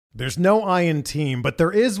There's no I in team, but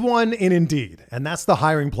there is one in Indeed, and that's the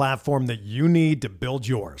hiring platform that you need to build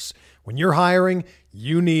yours. When you're hiring,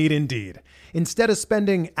 you need Indeed. Instead of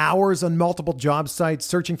spending hours on multiple job sites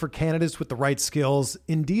searching for candidates with the right skills,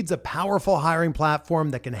 Indeed's a powerful hiring platform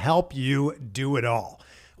that can help you do it all.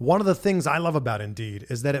 One of the things I love about Indeed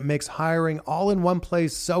is that it makes hiring all in one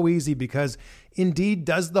place so easy because Indeed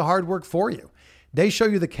does the hard work for you. They show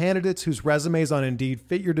you the candidates whose resumes on Indeed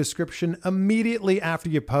fit your description immediately after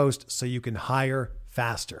you post so you can hire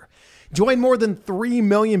faster. Join more than 3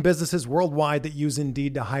 million businesses worldwide that use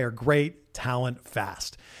Indeed to hire great talent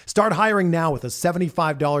fast. Start hiring now with a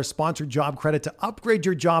 $75 sponsored job credit to upgrade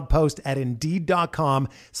your job post at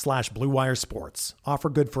Indeed.com/Blue Wire Sports. Offer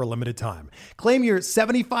good for a limited time. Claim your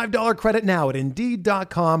 $75 credit now at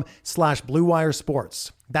Indeed.com/Blue Wire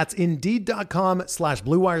Sports. That's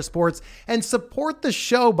Indeed.com/Blue Wire Sports, and support the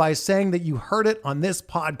show by saying that you heard it on this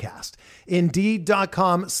podcast.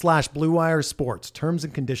 Indeed.com/Blue Wire Sports. Terms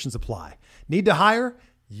and conditions apply. Need to hire?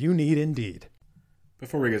 You need Indeed.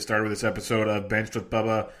 Before we get started with this episode of Benched with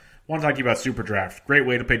Bubba, I want to talk to you about Super Draft. Great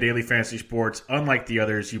way to play daily fantasy sports. Unlike the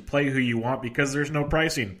others, you play who you want because there's no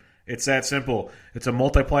pricing. It's that simple. It's a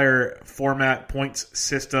multiplayer format points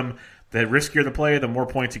system. The riskier the play, the more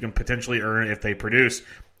points you can potentially earn if they produce.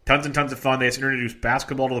 Tons and tons of fun. They just introduced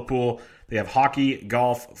basketball to the pool. They have hockey,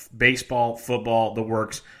 golf, baseball, football, the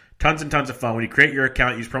works. Tons and tons of fun. When you create your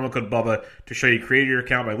account, use promo code Bubba to show you created your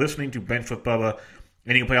account by listening to Bench with Bubba.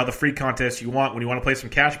 And you can play all the free contests you want. When you want to play some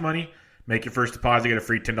cash money, make your first deposit, get a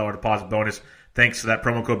free $10 deposit bonus thanks to that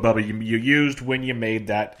promo code Bubba you used when you made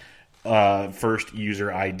that first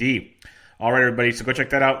user ID. All right, everybody, so go check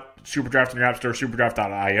that out. Superdraft in your app store,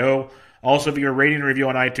 superdraft.io. Also, if you get a rating and review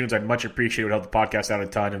on iTunes, I'd much appreciate it. It would help the podcast out a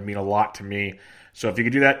ton and mean a lot to me. So if you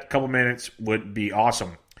could do that, a couple minutes would be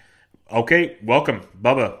awesome. Okay, welcome,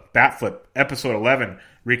 Bubba, Bat Flip, episode 11,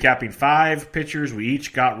 recapping 5 pitchers we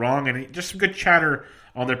each got wrong, and just some good chatter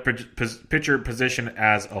on their pitcher position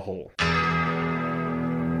as a whole.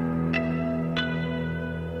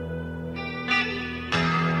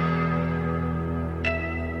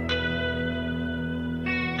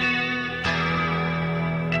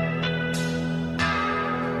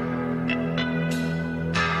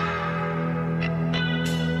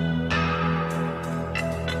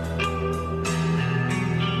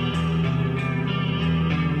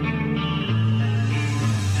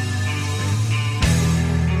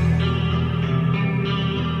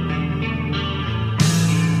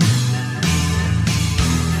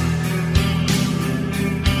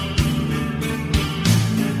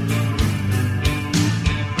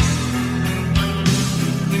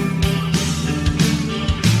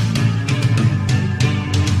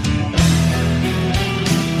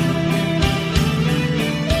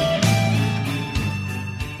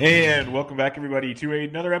 And welcome back, everybody, to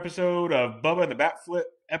another episode of Bubba and the Bat Flip,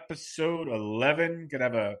 episode 11. Gonna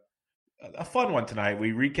have a fun one tonight.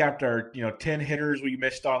 We recapped our 10 hitters we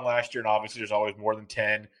missed on last year, and obviously there's always more than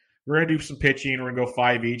 10. We're gonna do some pitching. We're gonna go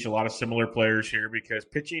 5 each. A lot of similar players here because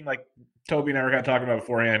pitching, like Toby and I were kind of talking about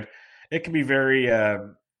beforehand, it can be very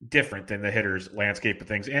different than the hitters landscape of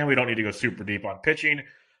things. And we don't need to go super deep on pitching.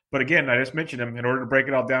 But again, I just mentioned him in order to break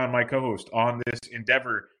it all down. My co-host on this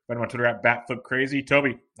endeavor. Find him on Twitter at BatFlipCrazy.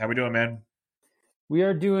 Toby, how we doing, man? We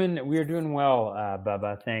are doing well,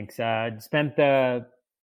 Bubba. Thanks. Spent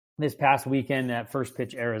this past weekend at First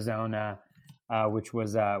Pitch Arizona, which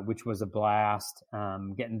was a blast.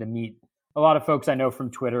 Getting to meet a lot of folks I know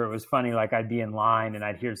from Twitter. It was funny. Like I'd be in line and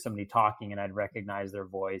I'd hear somebody talking and I'd recognize their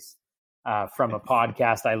voice from a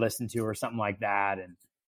podcast I listened to or something like that, and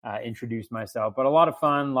introduce myself. But a lot of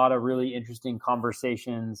fun, a lot of really interesting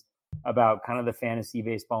conversations about kind of the fantasy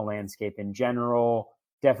baseball landscape in general.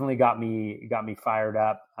 Definitely got me fired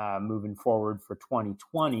up moving forward for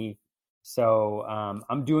 2020. So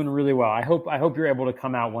I'm doing really well. I hope you're able to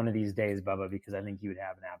come out one of these days, Bubba, because I think you would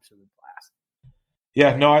have an absolute blast.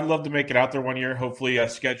 Yeah, no, I'd love to make it out there one year. Hopefully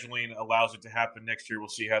scheduling allows it to happen next year. We'll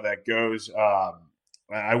see how that goes.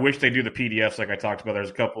 I wish they do the PDFs like I talked about. There's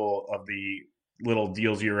a couple of the little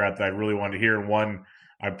deals you were at that I really wanted to hear. One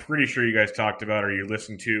I'm pretty sure you guys talked about or you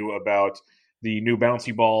listened to about the new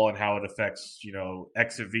bouncy ball and how it affects,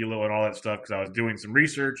 exit velo and all that stuff, because I was doing some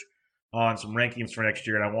research on some rankings for next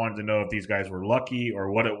year, and I wanted to know if these guys were lucky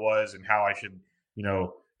or what it was and how I should,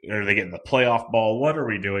 are they getting the playoff ball? What are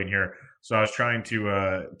we doing here? So I was trying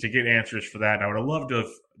to get answers for that, and I would have loved to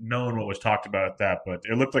have known what was talked about at that, but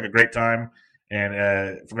it looked like a great time,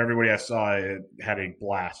 and from everybody I saw, it had a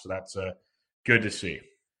blast, so that's good to see.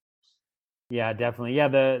 Yeah, definitely. Yeah,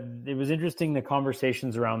 it was interesting, the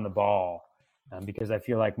conversations around the ball, because I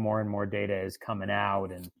feel like more and more data is coming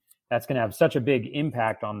out, and that's going to have such a big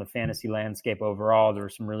impact on the fantasy landscape overall. There were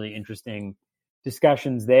some really interesting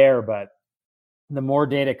discussions there, but the more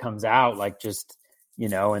data comes out, like just,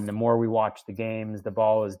 and the more we watch the games, the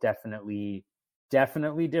ball is definitely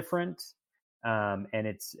different. And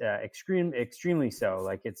it's extremely so.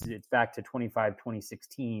 Like it's back to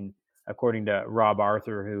 2016, according to Rob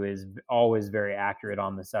Arthur, who is always very accurate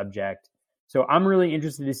on the subject. So I'm really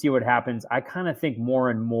interested to see what happens. I kind of think more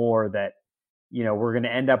and more that, we're going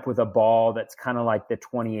to end up with a ball that's kind of like the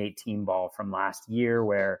 2018 ball from last year,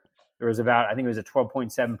 where there was I think it was a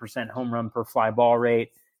 12.7% home run per fly ball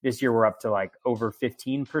rate. This year we're up to like over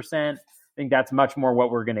 15%. I think that's much more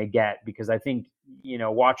what we're going to get, because I think,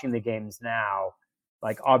 watching the games now,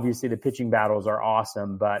 like obviously the pitching battles are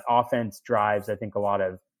awesome, but offense drives, I think, a lot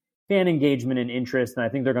of fan engagement and interest. And I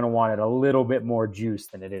think they're going to want it a little bit more juice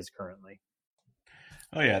than it is currently.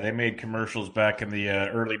 Oh, yeah. They made commercials back in the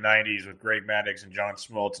early 90s with Greg Maddux and John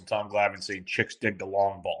Smoltz and Tom Glavine saying chicks dig the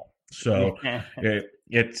long ball. So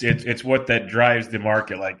it's what that drives the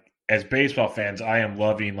market. Like, as baseball fans, I am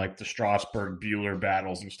loving like the Strasburg Bueller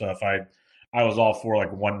battles and stuff. I was all for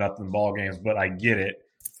like 1-0 ball games, but I get it.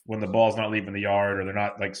 When the ball's not leaving the yard, or they're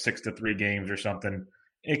not like 6-3 games or something,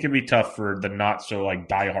 it can be tough for the not so like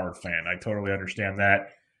diehard fan. I totally understand that.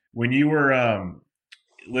 When you were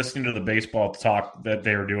listening to the baseball talk that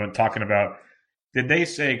they were talking about, did they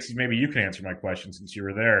say, because maybe you can answer my question since you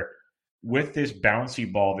were there, with this bouncy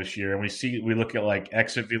ball this year, and we look at like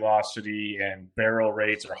exit velocity and barrel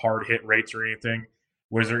rates or hard hit rates or anything,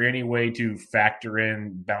 was there any way to factor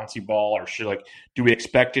in bouncy ball, or do we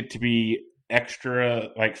expect it to be extra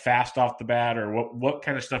like fast off the bat, or what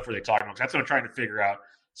kind of stuff were they talking about? 'Cause that's what I'm trying to figure out.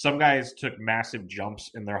 Some guys took massive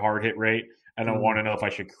jumps in their hard hit rate, and I want to know if I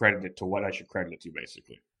should credit it to what I should credit it to,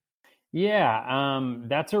 basically. Yeah,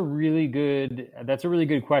 that's a really good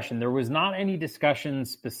question. There was not any discussion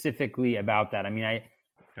specifically about that. I mean,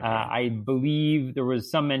 I believe there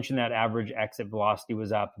was some mention that average exit velocity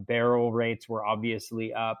was up. Barrel rates were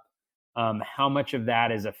obviously up. How much of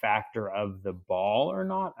that is a factor of the ball or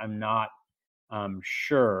not, I'm not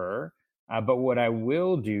sure. But what I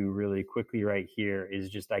will do really quickly right here is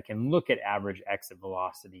just I can look at average exit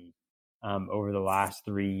velocity over the last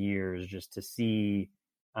 3 years just to see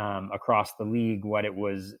across the league what it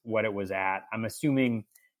was at. I'm assuming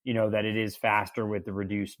that it is faster with the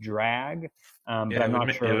reduced drag, but I'm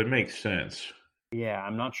not sure. It would make sense. Yeah,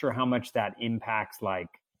 I'm not sure how much that impacts like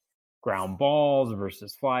ground balls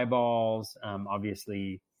versus fly balls.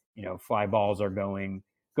 Obviously, fly balls are going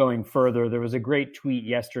further. There was a great tweet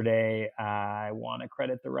yesterday. I want to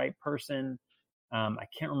credit the right person. I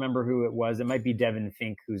can't remember who it was. It might be Devin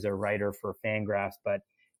Fink, who's a writer for Fangraphs, but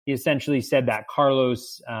he essentially said that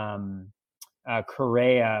Carlos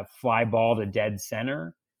Correa fly ball to dead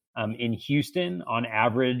center in Houston on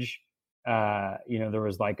average. There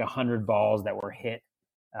was like 100 balls that were hit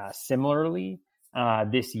similarly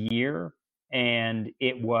this year, and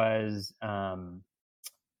it was and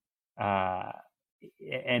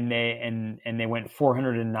they went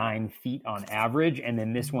 409 feet on average, and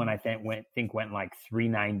then this one I think went like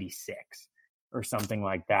 396 or something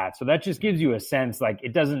like that. So that just gives you a sense, like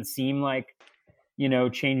it doesn't seem like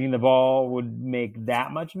changing the ball would make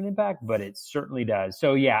that much of an impact, but it certainly does.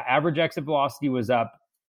 So yeah, average exit velocity was up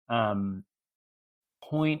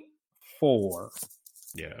 0.4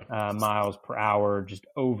 miles per hour just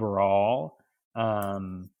overall.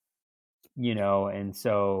 And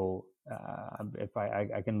so if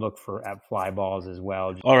I can look at fly balls as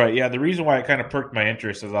well. All right, yeah. The reason why it kind of perked my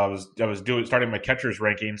interest is I was starting my catchers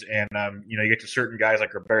rankings, and you get to certain guys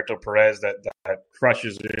like Roberto Perez that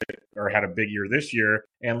crushes it or had a big year this year,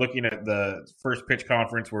 and looking at the first pitch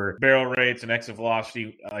conference where barrel rates and exit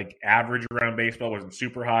velocity like average around baseball wasn't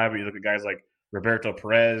super high, but you look at guys like Roberto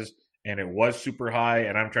Perez and it was super high,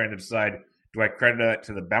 and I'm trying to decide, do I credit that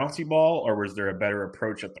to the bouncy ball, or was there a better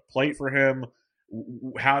approach at the plate for him?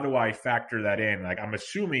 How do I factor that in? Like, I'm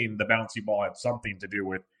assuming the bouncy ball had something to do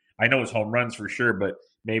with, I know his home runs for sure, but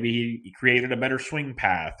maybe he created a better swing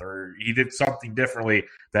path, or he did something differently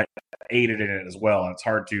that aided in it as well. And it's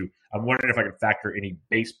hard to, I'm wondering if I can factor any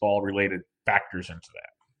baseball related factors into that.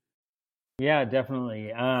 Yeah,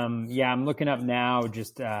 definitely. I'm looking up now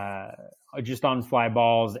just on fly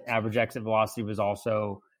balls. Average exit velocity was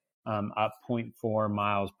also up 0.4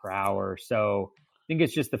 miles per hour. So I think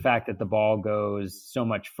it's just the fact that the ball goes so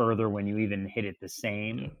much further when you even hit it the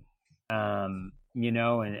same, and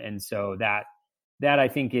so that I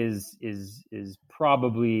think is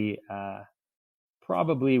probably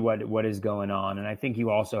what is going on. And I think you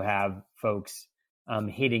also have folks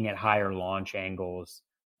hitting at higher launch angles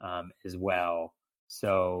as well.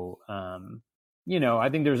 So I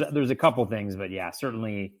think there's a couple things, but yeah,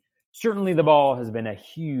 certainly the ball has been a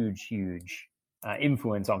huge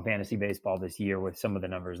influence on fantasy baseball this year with some of the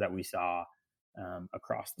numbers that we saw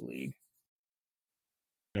across the league.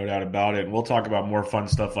 No doubt about it. We'll talk about more fun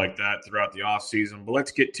stuff like that throughout the offseason, but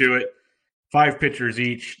let's get to it. 5 pitchers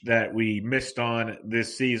each that we missed on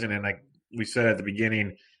this season, and like we said at the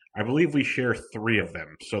beginning, I believe we share 3 of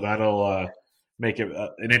them, so that'll make it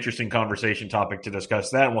an interesting conversation topic to discuss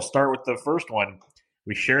that. And we'll start with the first one.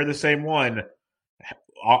 We share the same one.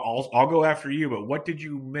 I'll go after you, but what did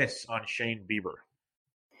you miss on Shane Bieber?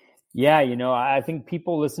 Yeah, I think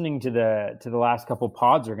people listening to the last couple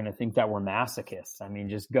pods are going to think that we're masochists. I mean,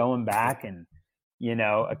 just going back and,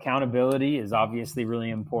 accountability is obviously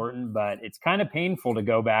really important, but it's kind of painful to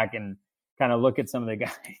go back and kind of look at some of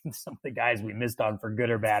the guys we missed on for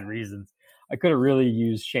good or bad reasons. I could have really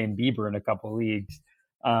used Shane Bieber in a couple leagues,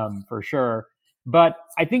 for sure. But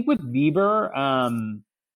I think with Bieber,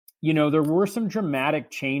 there were some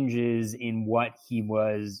dramatic changes in what he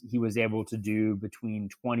was able to do between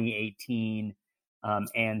 2018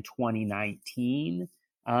 and 2019.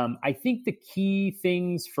 I think the key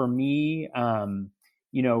things for me,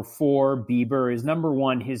 for Bieber is, number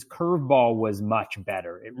one, his curveball was much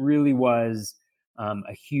better. It really was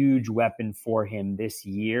a huge weapon for him this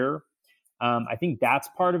year. I think that's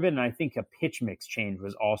part of it. And I think a pitch mix change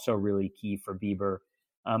was also really key for Bieber.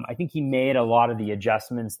 I think he made a lot of the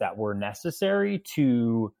adjustments that were necessary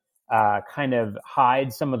to kind of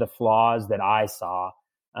hide some of the flaws that I saw.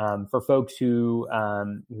 For folks who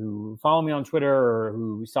follow me on Twitter or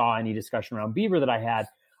who saw any discussion around Bieber that I had,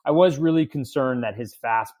 I was really concerned that his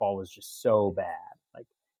fastball was just so bad. Like,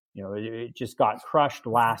 it just got crushed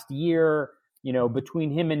last year.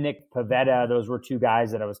 Between him and Nick Pivetta, those were 2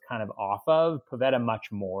 guys that I was kind of off of. Pivetta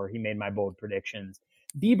much more. He made my bold predictions.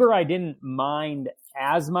 Bieber, I didn't mind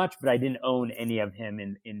as much, but I didn't own any of him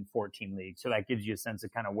in 14 leagues. So that gives you a sense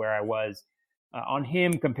of kind of where I was on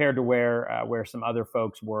him compared to where some other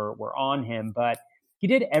folks were on him. But he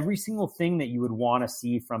did every single thing that you would want to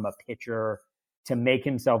see from a pitcher to make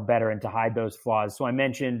himself better and to hide those flaws. So I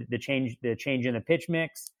mentioned the change in the pitch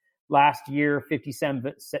mix. Last year,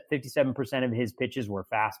 57% of his pitches were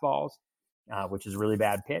fastballs, which is a really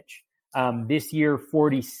bad pitch. This year,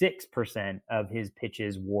 46% of his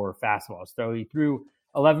pitches were fastballs. So he threw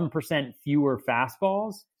 11% fewer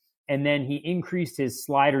fastballs, and then he increased his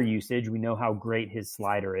slider usage. We know how great his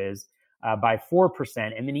slider is, by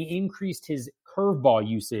 4%. And then he increased his curveball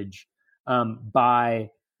usage by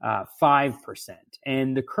 5%.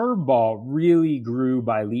 And the curveball really grew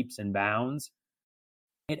by leaps and bounds.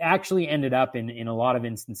 It actually ended up in a lot of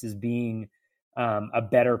instances being a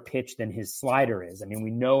better pitch than his slider is. I mean,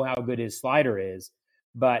 we know how good his slider is,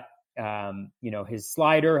 but his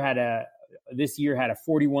slider this year had a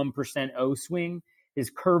 41% O swing. His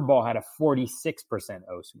curveball had a 46%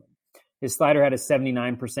 O swing. His slider had a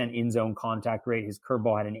 79% in-zone contact rate. His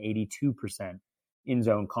curveball had an 82%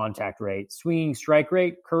 in-zone contact rate. Swinging strike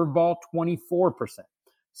rate, curveball 24%,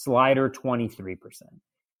 slider 23%.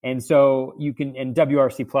 And so and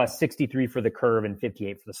WRC plus 63 for the curve and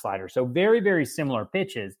 58 for the slider. So very, very similar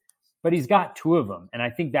pitches, but he's got 2 of them. And I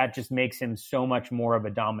think that just makes him so much more of a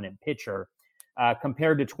dominant pitcher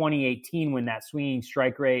compared to 2018 when that swinging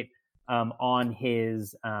strike rate on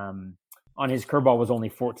his curveball was only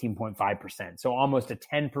 14.5%. So almost a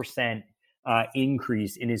 10%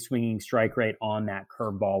 increase in his swinging strike rate on that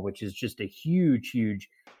curveball, which is just a huge, huge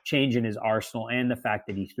change in his arsenal. And the fact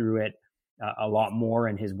that he threw it a lot more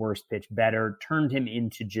and his worst pitch better turned him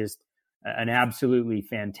into just an absolutely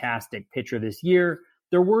fantastic pitcher this year.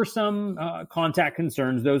 There were some contact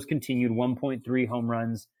concerns. Those continued. 1.3 home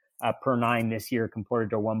runs per 9 this year compared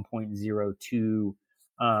to 1.02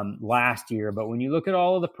 last year. But when you look at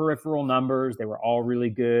all of the peripheral numbers, they were all really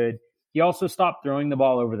good. He also stopped throwing the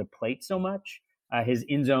ball over the plate so much. His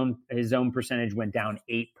zone percentage went down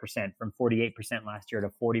 8% from 48% last year to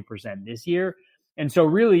 40% this year. And so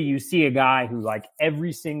really you see a guy who, like,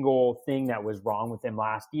 every single thing that was wrong with him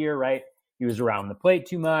last year, right? He was around the plate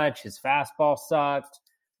too much. His fastball sucked.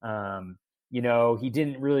 He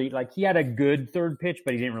didn't really, he had a good third pitch,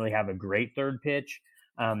 but he didn't really have a great third pitch.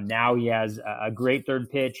 Now he has a great third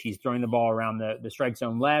pitch. He's throwing the ball around the strike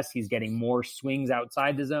zone less. He's getting more swings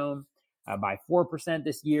outside the zone by 4%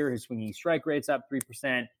 this year. His swinging strike rate's up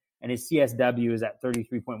 3%, and his CSW is at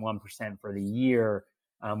 33.1% for the year.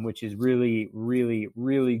 Which is really, really,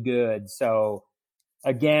 really good. So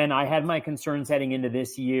again, I had my concerns heading into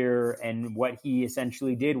this year, and what he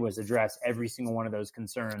essentially did was address every single one of those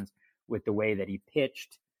concerns with the way that he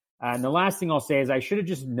pitched. And the last thing I'll say is I should have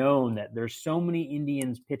just known that there's so many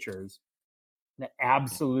Indians pitchers that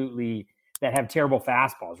absolutely that have terrible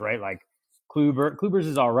fastballs, right? Like Kluber's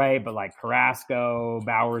is all right, but like Carrasco,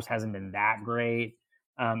 Bowers hasn't been that great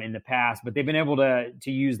in the past. But they've been able to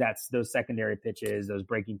use those secondary pitches, those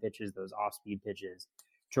breaking pitches, those off-speed pitches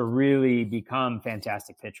to really become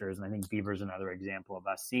fantastic pitchers. And I think Bieber's another example of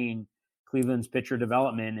us seeing Cleveland's pitcher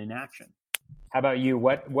development in action. How about you?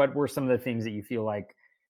 What were some of the things that you feel like,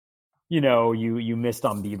 you missed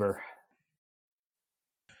on Bieber?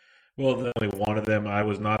 Well, definitely one of them I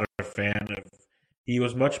was not a fan of. He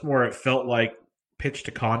was much more, it felt like, pitch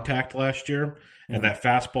to contact last year, and that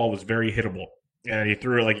fastball was very hittable. And he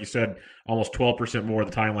threw it, like you said, almost 12% more of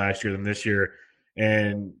the time last year than this year.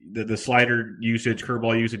 And the slider usage,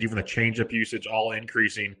 curveball usage, even the changeup usage, all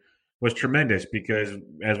increasing was tremendous because,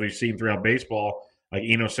 as we've seen throughout baseball, like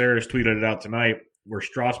Eno Saris tweeted it out tonight, where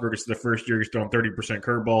Strasburg is the first year he's throwing 30%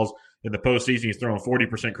 curveballs. In the postseason, he's throwing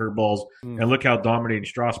 40% curveballs. And look how dominating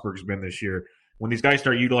Strasburg's been this year. When these guys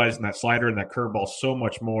start utilizing that slider and that curveball so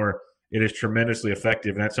much more, it is tremendously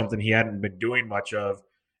effective. And that's something he hadn't been doing much of.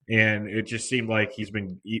 And it just seemed like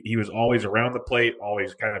he was always around the plate,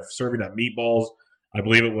 always kind of serving up meatballs. I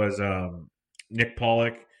believe it was Nick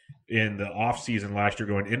Pollock in the offseason last year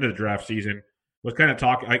going into the draft season was kind of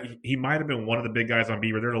talking. He might have been one of the big guys on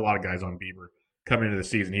Bieber. There's a lot of guys on Bieber coming into the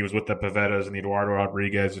season. He was with the Pavetas and the Eduardo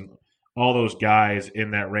Rodriguez and all those guys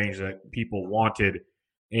in that range that people wanted.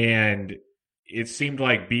 And it seemed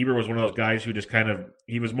like Bieber was one of those guys who just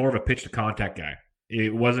he was more of a pitch to contact guy.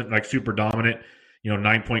 It wasn't like super dominant,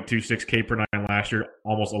 9.26 K per nine last year,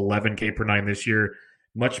 almost 11 K per nine this year.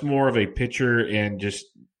 Much more of a pitcher and just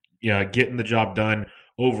getting the job done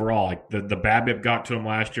overall. Like the BABIP got to him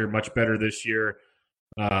last year, much better this year.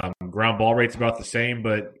 Ground ball rate's about the same,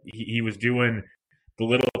 but he was doing the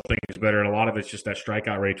little things better, and a lot of it's just that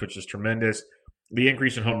strikeout rate, which is tremendous. The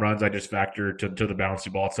increase in home runs, I just factor to the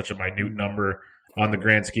bouncy ball. It's such a minute number on the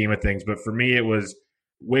grand scheme of things. But for me, it was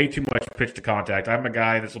way too much pitch to contact. I'm a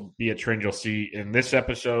guy, this will be a trend you'll see in this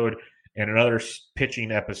episode and in other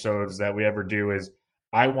pitching episodes that we ever do, is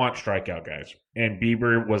I want strikeout guys. And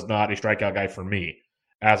Bieber was not a strikeout guy for me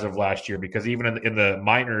as of last year, because even in the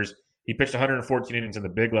minors, he pitched 114 innings in the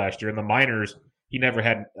big last year. In the minors, he never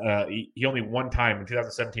had he only one time in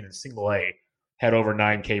 2017 in single A had over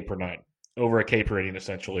 9 K per nine, over a K per inning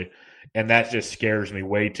essentially. And that just scares me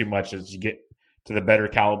way too much as you get to the better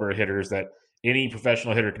caliber hitters, that any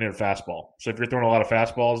professional hitter can hit a fastball. So if you're throwing a lot of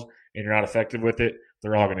fastballs and you're not effective with it,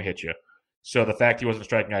 they're all going to hit you. So the fact he wasn't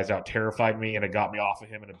striking guys out terrified me, and it got me off of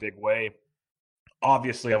him in a big way.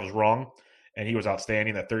 Obviously, I was wrong, and he was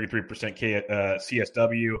outstanding. That 33%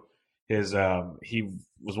 CSW. He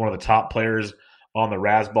was one of the top players on the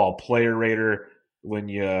Razzball Player Rater. When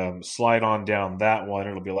you slide on down that one,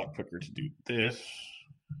 it'll be a lot quicker to do this.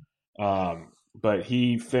 But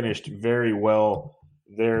he finished very well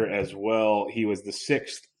there as well. He was the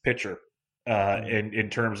sixth pitcher in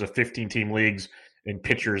terms of 15-team leagues in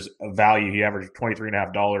pitchers value. He averaged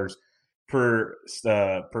 $23.50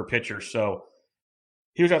 per pitcher. So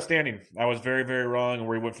he was outstanding. I was very, very wrong. And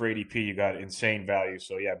where he went for ADP, you got insane value.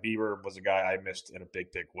 So, yeah, Bieber was a guy I missed in a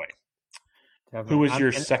big, big way. Definitely. Who was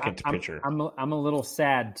your second pitcher? I'm a little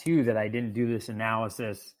sad, too, that I didn't do this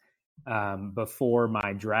analysis before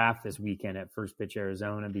my draft this weekend at First Pitch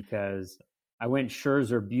Arizona, because I went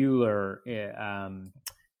Scherzer Buehler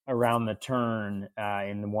around the turn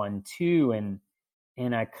in the 1-2,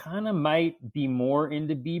 and I kind of might be more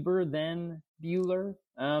into Bieber than Buehler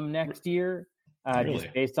next year. Really?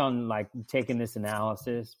 Just based on like taking this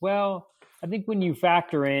analysis. Well, I think when you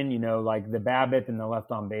factor in, like the BABIP and the left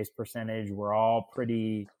on base percentage were all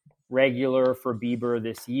pretty regular for Bieber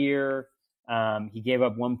this year. He gave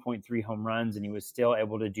up 1.3 home runs, and he was still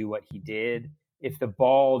able to do what he did. If the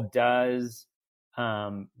ball does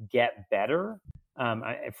get better,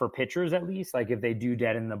 for pitchers at least, like if they do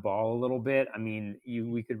deaden the ball a little bit, I mean,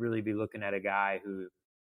 we could really be looking at a guy who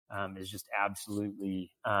is just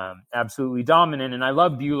absolutely dominant. And I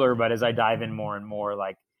love Buehler, but as I dive in more and more,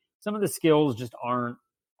 like some of the skills just aren't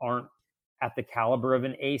at the caliber of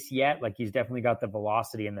an ace yet. Like he's definitely got the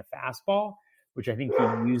velocity and the fastball, which I think he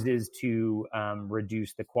uses to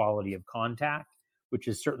reduce the quality of contact, which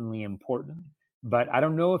is certainly important. But I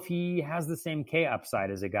don't know if he has the same K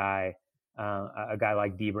upside as a guy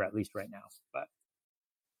like Bieber, at least right now. But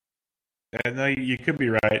no, you could be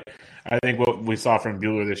right. I think what we saw from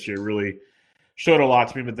Buehler this year really showed a lot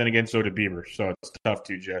to me, but then again, so did Bieber. So it's tough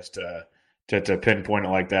to just to pinpoint it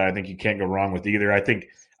like that. I think you can't go wrong with either. I think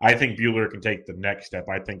Buehler can take the next step.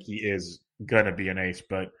 I think he is gonna be an ace,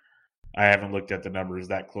 but I haven't looked at the numbers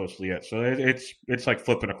that closely yet. So it's like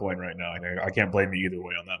flipping a coin right now. I can't blame you either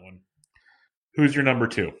way on that one. Who's your number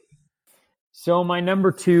two? So my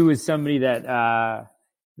number 2 is somebody that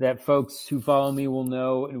folks who follow me will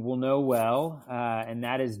know well, and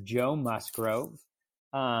that is Joe Musgrove.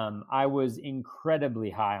 I was incredibly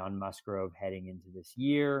high on Musgrove heading into this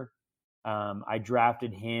year. I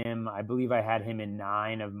drafted him. I believe I had him in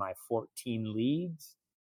 9 of my 14 leagues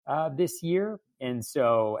this year. And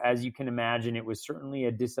so, as you can imagine, it was certainly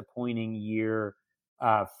a disappointing year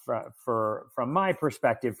from my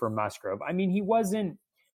perspective for Musgrove. I mean, he wasn't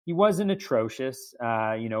atrocious.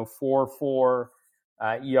 4.4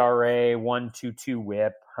 ERA, 1.22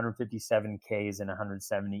 WHIP, 157 Ks in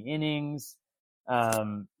 170 innings.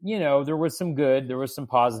 There was some good. There was some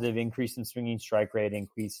positive increase in swinging strike rate,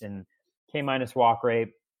 increase in K- walk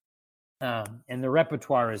rate. And the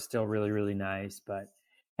repertoire is still really, really nice. But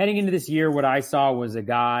heading into this year, what I saw was a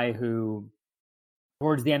guy who,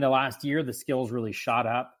 towards the end of last year, the skills really shot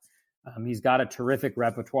up. He's got a terrific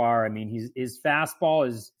repertoire. I mean, his fastball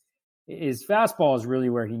is really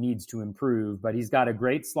where he needs to improve, but he's got a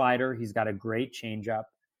great slider. He's got a great changeup.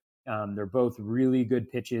 They're both really good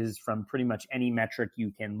pitches from pretty much any metric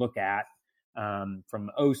you can look at, from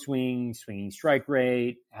O-swing, swinging strike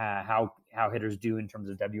rate, how hitters do in terms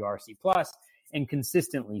of WRC plus, and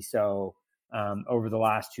consistently so over the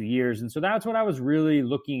last 2 years. And so that's what I was really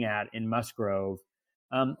looking at in Musgrove.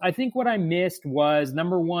 I think what I missed was,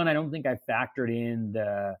 number one, I don't think I factored in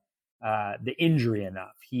the injury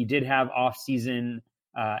enough. He did have off-season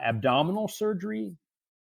abdominal surgery.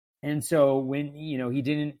 And so when,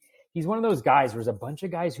 he's one of those guys, there's a bunch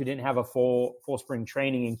of guys who didn't have a full spring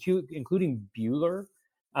training, including Buehler.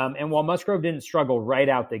 And while Musgrove didn't struggle right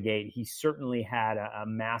out the gate, he certainly had a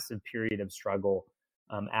massive period of struggle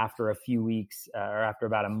after a few weeks or after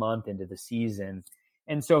about a month into the season.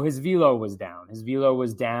 And so his velo was down. His velo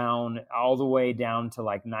was down all the way down to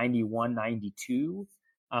like 91, 92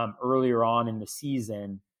 earlier on in the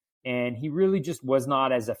season. And he really just was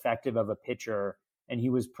not as effective of a pitcher. And he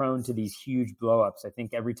was prone to these huge blowups. I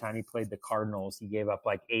think every time he played the Cardinals, he gave up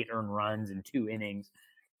like 8 earned runs in 2 innings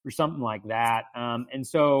or something like that. And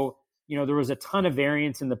so, there was a ton of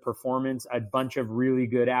variance in the performance, a bunch of really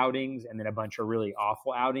good outings, and then a bunch of really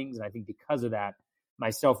awful outings. And I think because of that,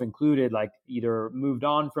 myself included, like either moved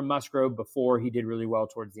on from Musgrove before he did really well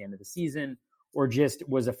towards the end of the season, or just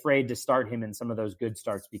was afraid to start him in some of those good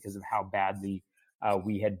starts because of how badly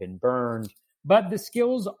we had been burned. But the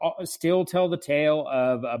skills still tell the tale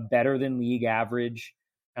of a better than league average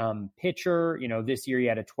pitcher. This year he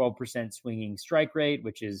had a 12% swinging strike rate,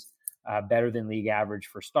 which is better than league average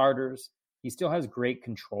for starters. He still has great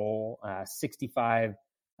control, 65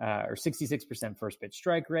 or 66% first pitch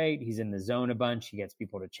strike rate. He's in the zone a bunch. He gets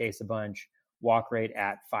people to chase a bunch. Walk rate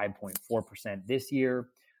at 5.4% this year.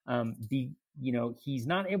 He's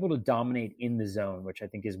not able to dominate in the zone, which I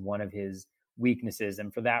think is one of his weaknesses.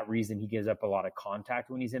 And for that reason, he gives up a lot of contact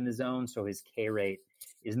when he's in the zone. So his K rate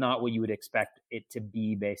is not what you would expect it to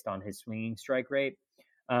be based on his swinging strike rate.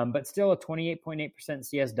 But still a 28.8%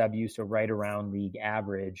 CSW, so right around league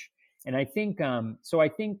average. And I think,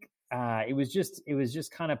 it was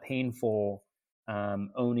just kind of painful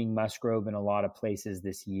owning Musgrove in a lot of places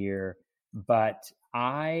this year. But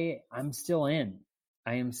I'm still in.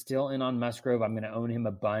 I am still in on Musgrove. I'm going to own him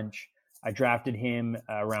a bunch. I drafted him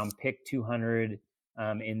around pick 200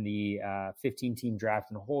 in the 15-team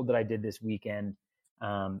draft and hold that I did this weekend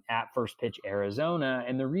at First Pitch Arizona.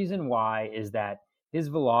 And the reason why is that his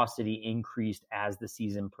velocity increased as the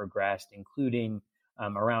season progressed, including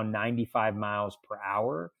around 95 miles per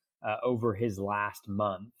hour over his last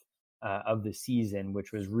month of the season,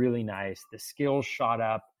 which was really nice. The skills shot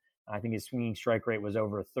up. I think his swinging strike rate was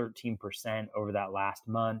over 13% over that last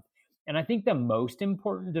month. And I think the most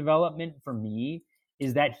important development for me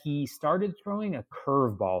is that he started throwing a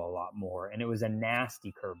curveball a lot more, and it was a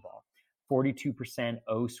nasty curveball. 42%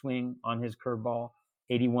 O swing on his curveball,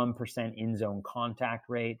 81% in zone contact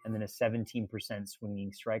rate, and then a 17%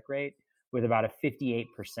 swinging strike rate with about a 58%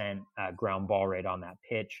 ground ball rate on that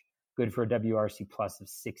pitch. Good for a WRC plus of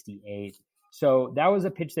 68. So that was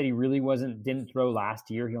a pitch that he really didn't throw last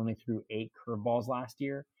year. He only threw 8 curveballs last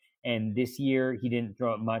year. And this year, he didn't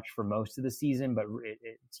throw it much for most of the season, but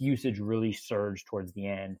its usage really surged towards the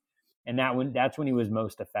end. And that's when he was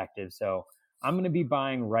most effective. So I'm going to be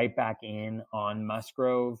buying right back in on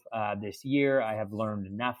Musgrove this year. I have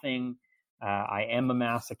learned nothing. I am a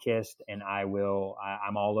masochist, and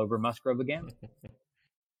I'm all over Musgrove again.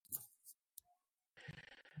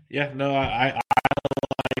 Yeah, no, I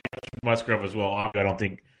like Musgrove as well. I don't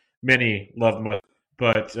think many love Musgrove.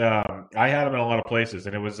 But I had him in a lot of places,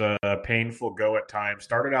 and it was a painful go at times.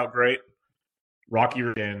 Started out great, rocky,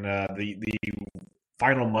 and the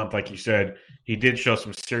final month, like you said, he did show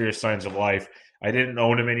some serious signs of life. I didn't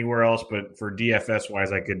own him anywhere else, but for DFS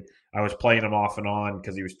wise, I was playing him off and on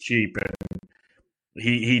because he was cheap, and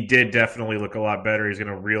he did definitely look a lot better. He's going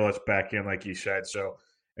to reel us back in, like you said. So,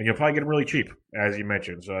 and you'll probably get him really cheap, as you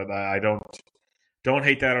mentioned. So I don't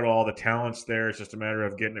hate that at all. The talent's there. It's just a matter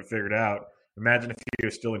of getting it figured out. Imagine if he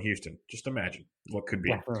was still in Houston. Just imagine what could be.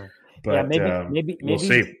 Definitely. But yeah, we'll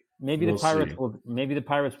see. Maybe We'll the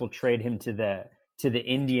Pirates will trade him to the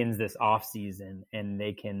Indians this offseason, and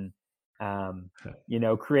they can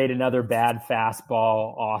create another bad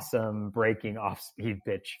fastball, awesome breaking off speed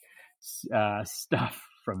pitch stuff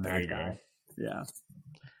from that guy. Go.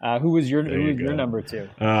 Yeah. Who was your number two?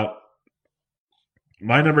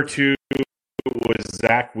 My number two was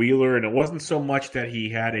Zach Wheeler, and it wasn't so much that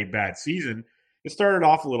he had a bad season. It started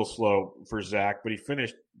off a little slow for Zach, but he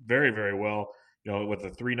finished very, very well. With a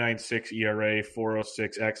 3.96 ERA,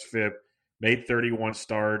 4.06 xFIP, made 31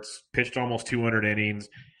 starts, pitched almost 200 innings.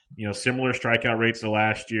 Similar strikeout rates to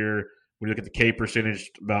last year. When you look at the K percentage,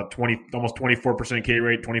 about almost 24% K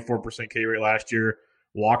rate, 24% K rate last year.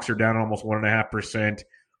 Walks are down almost 1.5%.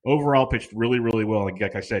 Overall, pitched really, really well.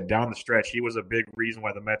 Like I said, down the stretch, he was a big reason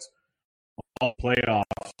why the Mets all playoffs.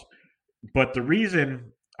 But the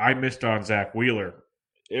reason I missed on Zach Wheeler,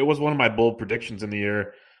 it was one of my bold predictions in the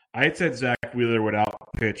year. I had said Zach Wheeler would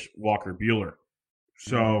outpitch Walker Buehler.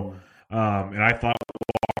 So, and I thought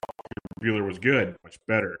Walker Buehler was good, much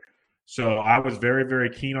better. So I was very, very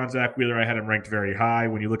keen on Zach Wheeler. I had him ranked very high.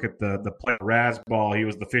 When you look at the play Rasball, he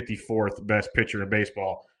was the 54th best pitcher in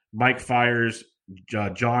baseball. Mike Fiers,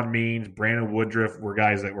 John Means, Brandon Woodruff were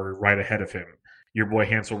guys that were right ahead of him. Your boy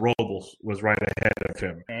Hansel Robles was right ahead of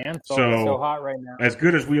him. Hansel is so hot right now. As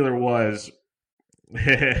good as Wheeler was,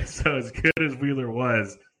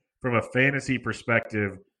 from a fantasy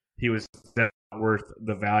perspective, he was not worth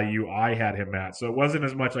the value I had him at. So it wasn't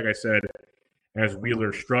as much, like I said, as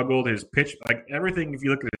Wheeler struggled. His pitch, like everything, if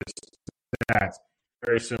you look at his stats,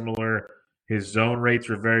 very similar. His zone rates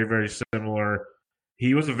were very, very similar.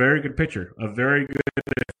 He was a very good pitcher.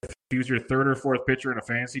 If he was your third or fourth pitcher in a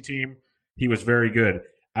fantasy team, he was very good.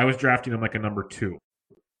 I was drafting him like a number 2.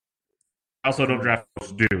 I also don't draft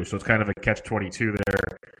those due, so it's kind of a catch-22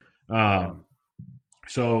 there.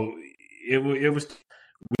 So it was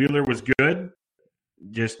Wheeler was good,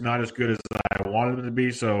 just not as good as I wanted him to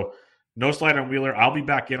be. So no slide on Wheeler. I'll be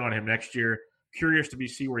back in on him next year. Curious to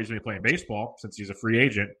see where he's going to be playing baseball since he's a free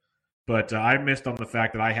agent. But I missed on the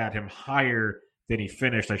fact that I had him higher than he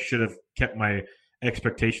finished. I should have kept my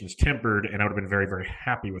expectations tempered, and I would have been very, very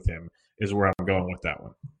happy with him, is where I'm going with that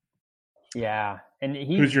one. Yeah. And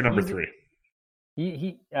who's your number 3?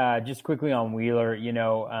 He just quickly on Wheeler,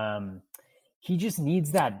 he just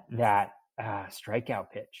needs that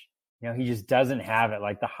strikeout pitch. He just doesn't have it.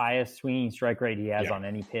 Like the highest swinging strike rate he has on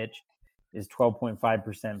any pitch is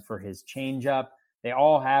 12.5% for his changeup. They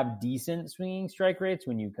all have decent swinging strike rates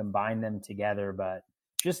when you combine them together, but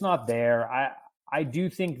just not there. I do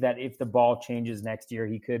think that if the ball changes next year,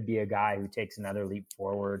 he could be a guy who takes another leap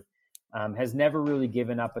forward. Has never really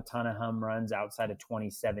given up a ton of home runs outside of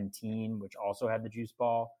 2017, which also had the juice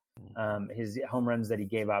ball. His home runs that he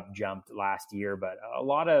gave up jumped last year, but a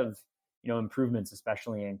lot of improvements,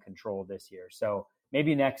 especially in control this year. So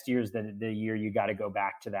maybe next year's the year you got to go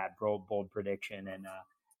back to that bold prediction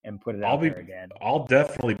and put it out there again. I'll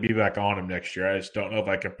definitely be back on him next year. I just don't know if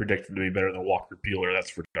I can predict him to be better than Walker Buehler. That's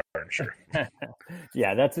for darn sure.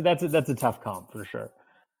 Yeah, that's a tough comp for sure.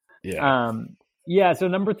 Yeah. So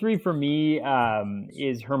number 3 for me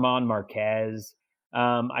is German Marquez.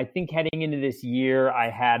 I think heading into this year, I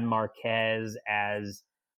had Marquez as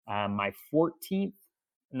my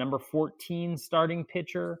number 14 starting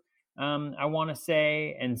pitcher, I want to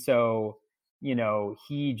say. And so,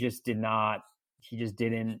 he just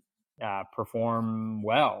didn't perform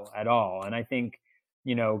well at all. And I think,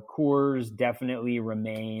 Coors definitely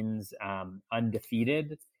remains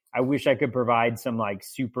undefeated. I wish I could provide some like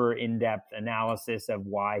super in-depth analysis of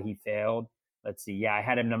why he failed. Let's see. Yeah, I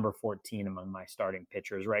had him number 14 among my starting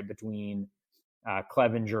pitchers, right between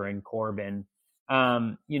Clevenger and Corbin.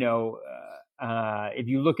 If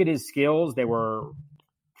you look at his skills, they were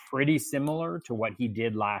pretty similar to what he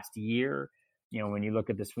did last year. When you look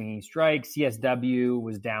at the swinging strike, CSW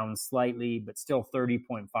was down slightly, but still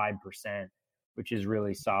 30.5%, which is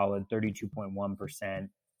really solid, 32.1%.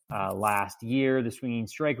 Last year, the swinging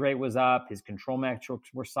strike rate was up. His control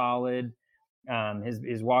metrics were solid.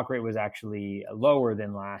 His walk rate was actually lower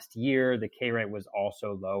than last year. The K rate was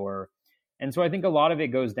also lower. And so I think a lot of it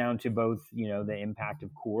goes down to both, the impact of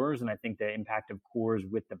Coors, and I think the impact of Coors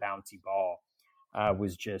with the bouncy ball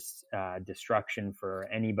was just destruction for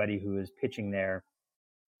anybody who was pitching there.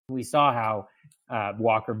 We saw how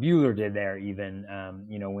Walker Buehler did there even,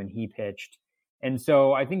 when he pitched. And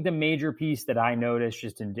so I think the major piece that I noticed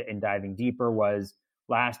just in diving deeper was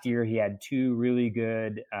last year he had two really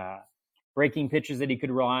good breaking pitches that he could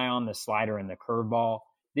rely on, the slider and the curveball.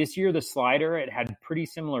 This year, the slider, it had pretty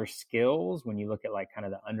similar skills when you look at like kind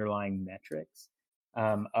of the underlying metrics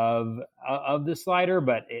of the slider,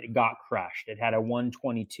 but it got crushed. It had a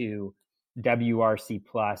 122 WRC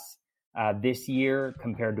plus this year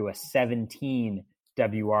compared to a 17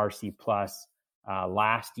 WRC plus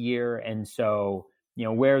last year. And so,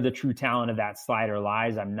 where the true talent of that slider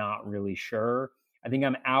lies, I'm not really sure. I think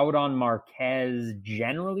I'm out on Marquez,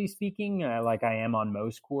 generally speaking, like I am on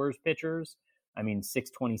most Coors pitchers. I mean,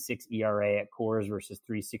 6.26 ERA at Coors versus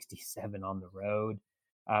 3.67 on the road.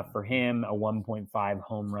 For him, a 1.5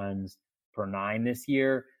 home runs per 9 this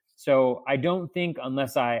year. So I don't think,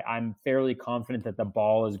 unless I'm fairly confident that the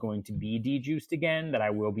ball is going to be dejuiced again, that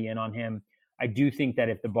I will be in on him. I do think that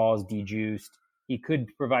if the ball is dejuiced, he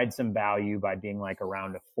could provide some value by being like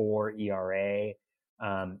around a 4 ERA,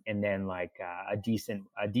 and then like a decent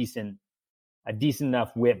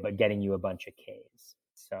enough whip, but getting you a bunch of Ks.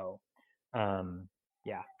 So,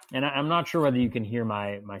 yeah. And I'm not sure whether you can hear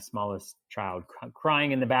my smallest child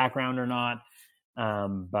crying in the background or not,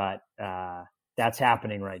 but that's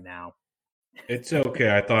happening right now. It's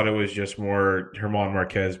okay. I thought it was just more Herman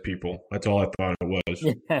Marquez people. That's all I thought it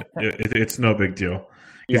was. It's no big deal.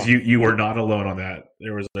 Because you were not alone on that.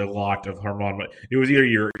 There was a lot of Herman. It was either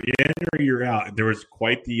you're in or you're out. There was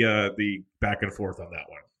quite the back and forth on that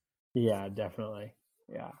one. Yeah, definitely.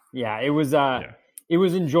 Yeah. It was it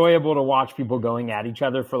was enjoyable to watch people going at each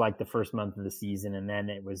other for like the first month of the season, and then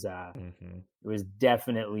it was it was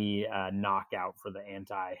definitely a knockout for the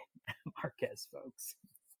anti-Marquez folks.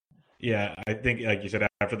 Yeah, I think, like you said,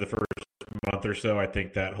 after the first month or so, I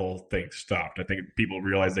think that whole thing stopped. I think people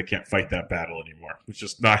realized they can't fight that battle anymore. It's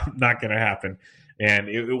just not going to happen. And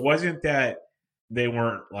it wasn't that they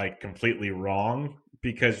weren't like completely wrong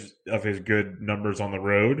because of his good numbers on the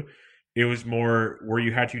road. It was more where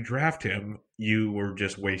you had to draft him, you were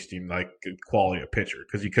just wasting like quality of pitcher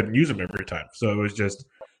because you couldn't use him every time. So it was just,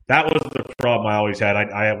 that was the problem I always had.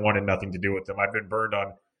 I wanted nothing to do with him. I've been burned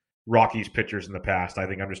on Rockies pitchers in the past. I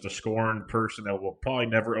think I'm just a scorned person that will probably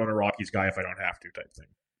never own a Rockies guy if I don't have to, type thing.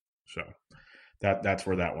 So that's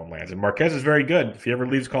where that one lands. And Marquez is very good. If he ever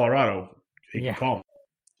leaves Colorado, he can call him.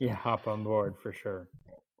 Yeah, hop on board for sure.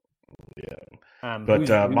 Yeah.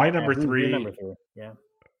 But my number three. Yeah.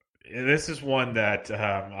 This is one that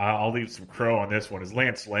I'll leave some crow on. This one is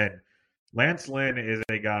Lance Lynn. Lance Lynn is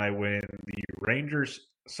a guy, when the Rangers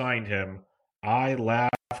signed him, I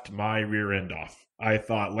laughed my rear end off. I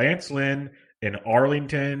thought Lance Lynn in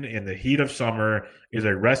Arlington in the heat of summer is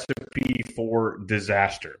a recipe for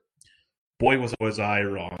disaster. Boy, was I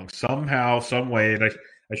wrong. Somehow, some way, and I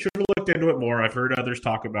should have looked into it more. I've heard others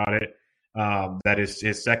talk about it. That is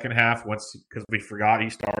his second half, because we forgot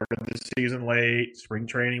he started the season late. Spring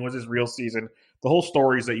training was his real season. The whole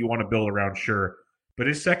stories that you want to build around, sure. But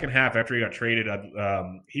his second half, after he got traded,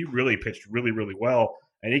 he really pitched really, really well,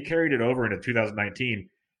 and he carried it over into 2019.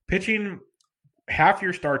 Pitching half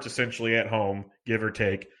your starts essentially at home, give or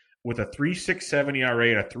take, with a 3.67 ERA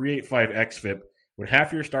and a 3.85 xFIP, when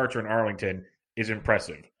half your starts are in Arlington, is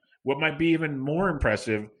impressive. What might be even more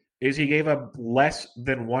impressive is he gave up less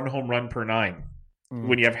than 1 home run per 9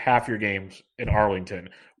 when you have half your games in Arlington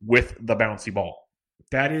with the bouncy ball.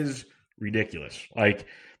 That is ridiculous. Like,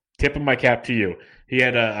 tip of my cap to you. He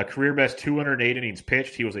had a career best 208 innings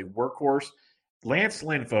pitched. He was a workhorse. Lance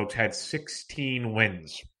Lynn, folks, had 16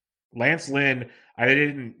 wins. Lance Lynn, I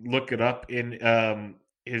didn't look it up in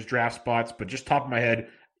his draft spots, but just top of my head,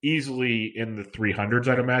 easily in the 300s,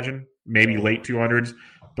 I'd imagine. Maybe late 200s.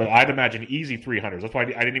 But I'd imagine easy 300s. That's why I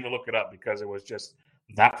didn't even look it up, because it was just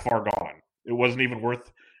that far gone. It wasn't even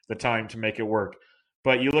worth the time to make it work.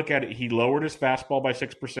 But you look at it, he lowered his fastball by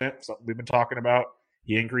 6%, something we've been talking about.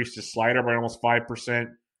 He increased his slider by almost 5%.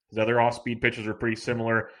 His other off-speed pitches are pretty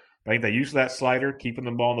similar. I think they used that slider, keeping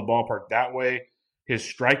the ball in the ballpark that way. His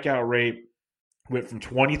strikeout rate went from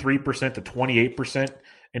 23% to 28%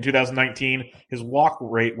 in 2019. His walk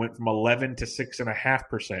rate went from 11 to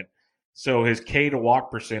 6.5%. So his K to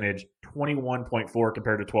walk percentage, 21.4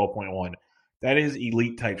 compared to 12.1. That is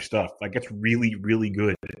elite type stuff. Like, it's really, really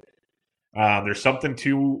good. There's something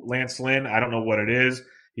to Lance Lynn. I don't know what it is.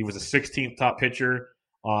 He was a 16th top pitcher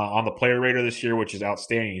on the player rater this year, which is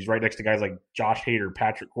outstanding. He's right next to guys like Josh Hader,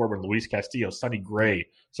 Patrick Corbin, Luis Castillo, Sonny Gray.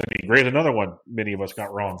 Sonny Gray is another one many of us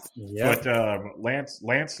got wrong. Yep. But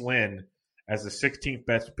Lance Lynn, as the 16th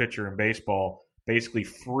best pitcher in baseball, basically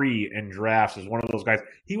free in drafts is one of those guys.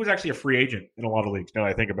 He was actually a free agent in a lot of leagues, now that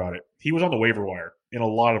I think about it. He was on the waiver wire in a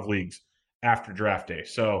lot of leagues after draft day.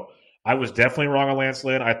 So I was definitely wrong on Lance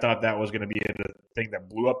Lynn. I thought that was going to be a thing that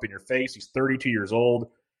blew up in your face. He's 32 years old.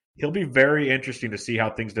 He'll be very interesting to see how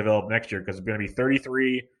things develop next year because it's going to be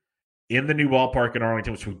 33 in the new ballpark in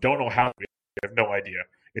Arlington, which we don't know how. We have no idea.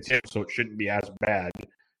 It's him, so it shouldn't be as bad.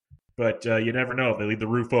 But you never know. If they leave the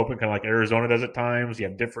roof open, kind of like Arizona does at times, you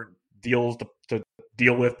have different deals to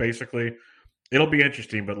deal with, basically. It'll be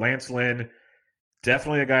interesting. But Lance Lynn,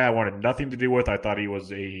 definitely a guy I wanted nothing to do with. I thought he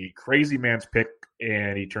was a crazy man's pick,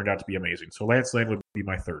 and he turned out to be amazing. So Lance Lynn would be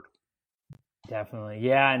my third. Definitely.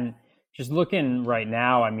 Yeah, and just looking right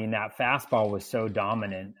now, I mean, that fastball was so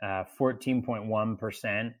dominant,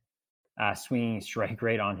 14.1% swinging strike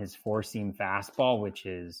rate on his four-seam fastball, which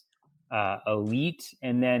is elite.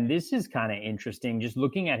 And then this is kind of interesting, just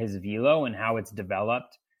looking at his velo and how it's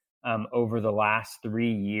developed over the last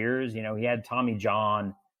 3 years. You know, he had Tommy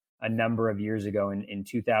John a number of years ago in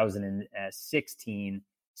 2016.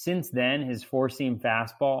 Since then, his four-seam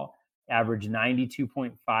fastball averaged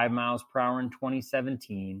 92.5 miles per hour in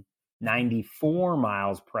 2017, 94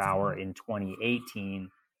 miles per hour in 2018,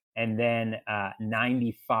 and then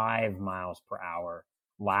 95 miles per hour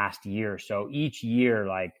last year. So each year,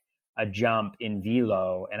 like a jump in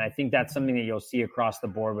velo. And I think that's something that you'll see across the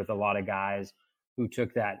board with a lot of guys who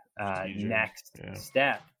took that next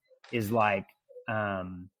step is like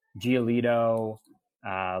Giolito,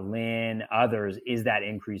 Lynn, others, is that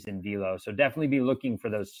increase in velo. So definitely be looking for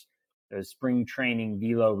those spring training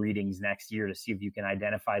velo readings next year to see if you can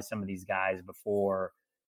identify some of these guys before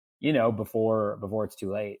it's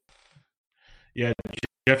too late. Yeah,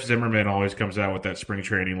 Jeff Zimmerman always comes out with that spring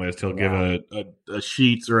training list. He'll give a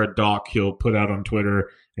sheets or a doc he'll put out on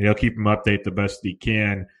Twitter, and he'll keep him update the best he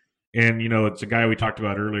can. And, it's a guy we talked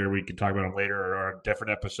about earlier. We can talk about him later or a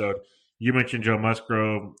different episode. You mentioned Joe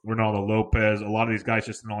Musgrove, Ronaldo Lopez. A lot of these guys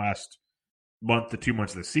just in the last month to 2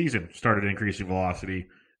 months of the season started increasing velocity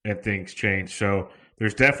and things changed. So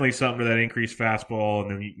there's definitely something to that increased fastball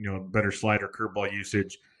and then, better slider curveball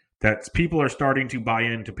usage that people are starting to buy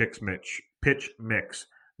into pitch mix,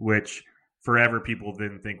 which forever people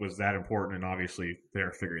didn't think was that important. And obviously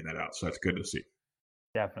they're figuring that out. So that's good to see.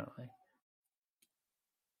 Definitely.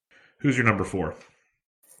 Who's your number 4?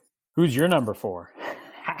 Who's your number 4?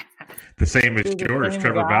 The same as yours,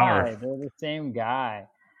 Trevor Bauer. They're the same guy.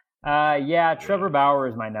 Trevor Bauer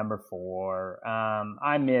is my number 4.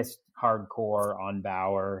 I missed hardcore on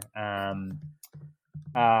Bauer.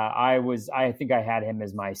 I think I had him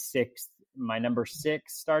as my number 6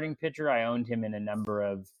 starting pitcher. I owned him in a number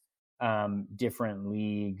of different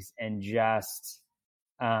leagues and just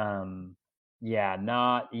he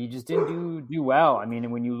just didn't do well. I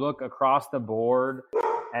mean, when you look across the board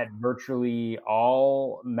at virtually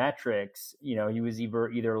all metrics, he was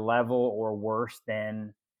either level or worse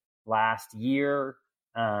than last year.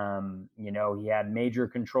 He had major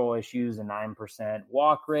control issues, a 9%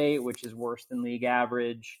 walk rate, which is worse than league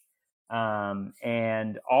average.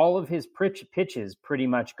 And all of his pitches pretty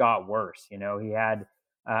much got worse. He had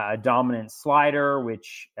a dominant slider,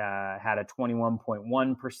 which had a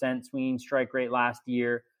 21.1% swinging strike rate last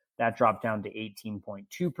year. That dropped down to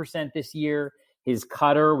 18.2% this year. His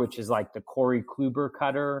cutter, which is like the Corey Kluber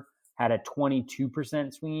cutter, had a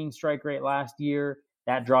 22% swinging strike rate last year.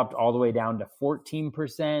 That dropped all the way down to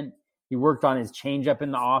 14%. He worked on his changeup in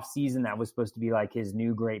the offseason. That was supposed to be like his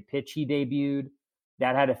new great pitch he debuted.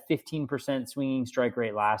 That had a 15% swinging strike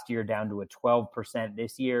rate last year, down to a 12%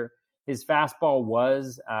 this year. His fastball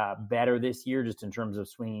was better this year just in terms of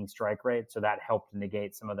swinging strike rate, so that helped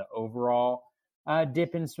negate some of the overall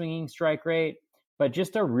dip in swinging strike rate. But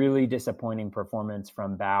just a really disappointing performance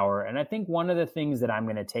from Bauer. And I think one of the things that I'm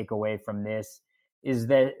going to take away from this is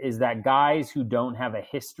that guys who don't have a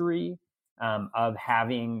history of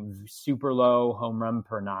having super low home run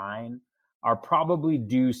per 9 are probably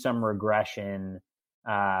due some regression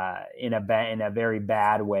in a very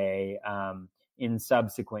bad way in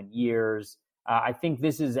subsequent years. I think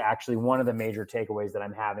this is actually one of the major takeaways that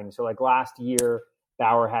I'm having. So like last year,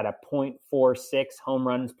 Bauer had a 0.46 home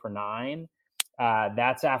runs per 9.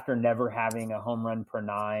 That's after never having a home run per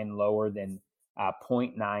 9 lower than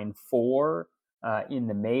 0.94 in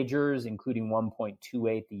the majors, including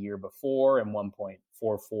 1.28 the year before and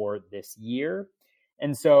 1.44 this year.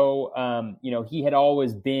 And so, he had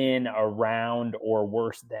always been around or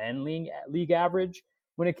worse than league average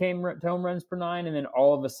when it came to home runs per 9. And then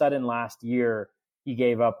all of a sudden last year, he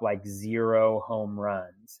gave up like 0 home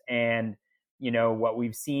runs. And, what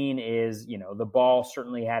we've seen is, the ball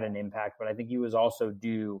certainly had an impact, but I think he was also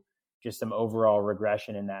due just some overall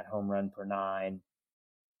regression in that home run per nine.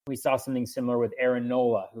 We saw something similar with Aaron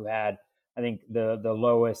Nola, who had, I think, the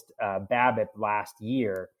lowest BABIP last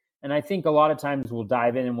year. And I think a lot of times we'll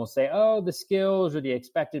dive in and we'll say, oh, the skills or the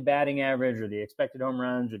expected batting average or the expected home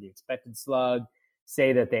runs or the expected slug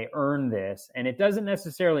say that they earn this. And it doesn't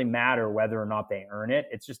necessarily matter whether or not they earn it.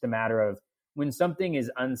 It's just a matter of when something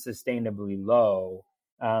is unsustainably low,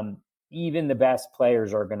 even the best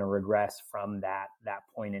players are going to regress from that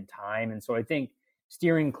point in time. And so I think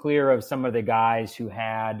steering clear of some of the guys who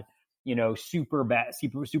had, super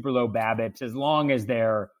low BABIPs, as long as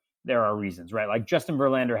there are reasons, right? Like Justin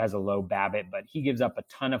Verlander has a low BABIP, but he gives up a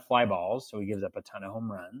ton of fly balls, so he gives up a ton of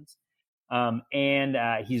home runs. And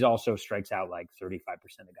he's also strikes out like 35%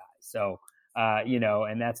 of guys. So,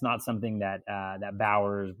 and that's not something that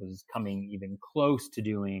Bauer was coming even close to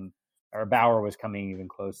doing, or Bauer was coming even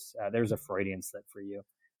close. There's a Freudian slip for you,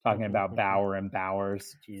 talking about Bauer and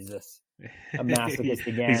Bowers. Jesus. A masochist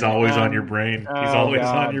again. He's always on your brain. He's always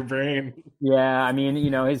on your brain. Yeah, I mean,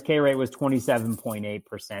 his K rate was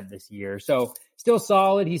 27.8% this year. So still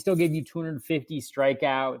solid. He still gave you 250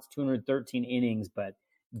 strikeouts, 213 innings, but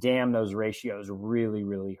damn, those ratios really,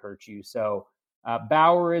 really hurt you. So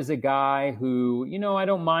Bauer is a guy who, I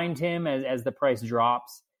don't mind him as the price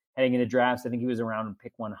drops heading into drafts. I think he was around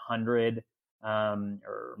pick 100.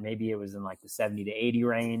 Or maybe it was in like the 70 to 80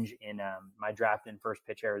 range in my draft in First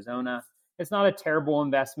Pitch Arizona. It's not a terrible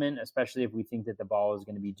investment, especially if we think that the ball is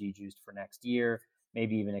going to be dejuiced for next year,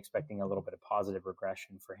 maybe even expecting a little bit of positive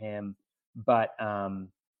regression for him. But,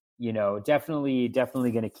 definitely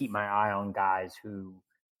going to keep my eye on guys who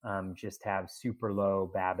just have super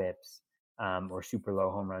low BABIPs or super low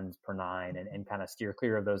home runs per nine and kind of steer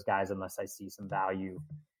clear of those guys unless I see some value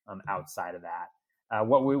outside of that.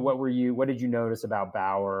 What did you notice about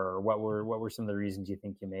Bauer, or what were some of the reasons you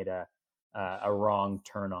think you made a wrong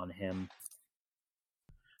turn on him?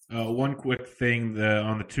 One quick thing,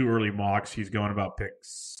 on the two early mocks, he's going about pick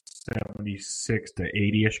 76 to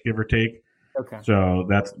 80-ish, give or take. Okay. So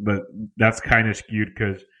that's kind of skewed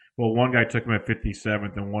because, one guy took him at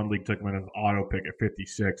 57th and one league took him in an auto pick at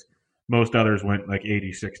 56. Most others went like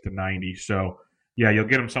 86 to 90. So, yeah, you'll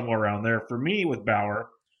get him somewhere around there. For me with Bauer,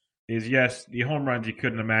 is yes, the home runs you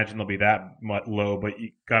couldn't imagine they'll be that much low, but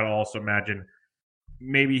you got to also imagine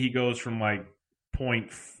maybe he goes from like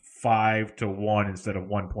 0.5 to 1 instead of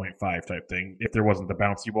 1.5 type thing. If there wasn't the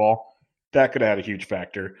bouncy ball, that could add a huge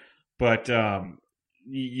factor. But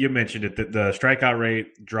you mentioned it, that the strikeout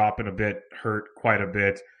rate dropping a bit hurt quite a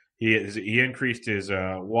bit. He increased his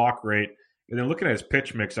walk rate. And then looking at his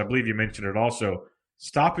pitch mix, I believe you mentioned it also,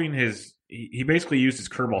 he basically used his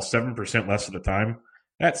curveball 7% less of the time.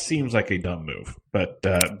 That seems like a dumb move, but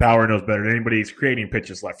Bauer knows better than anybody. He's creating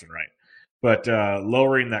pitches left and right. But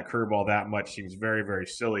lowering that curveball that much seems very, very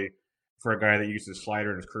silly for a guy that uses his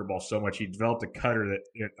slider and his curveball so much. He developed a cutter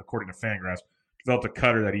that, according to Fangraphs,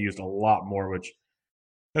 he used a lot more, which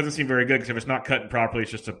doesn't seem very good because if it's not cutting properly,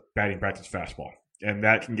 it's just a batting practice fastball. And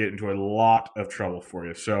that can get into a lot of trouble for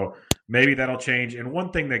you. So maybe that'll change. And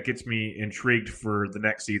one thing that gets me intrigued for the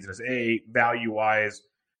next season is, value-wise,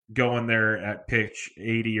 going there at pitch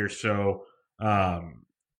 80 or so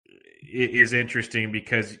is interesting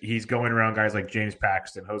because he's going around guys like James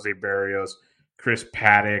Paxton, Jose Barrios, Chris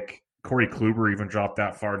Paddock, Corey Kluber even dropped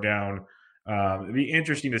that far down. It'd be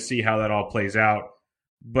interesting to see how that all plays out.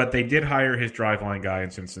 But they did hire his driveline guy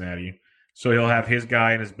in Cincinnati. So he'll have his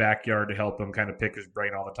guy in his backyard to help him kind of pick his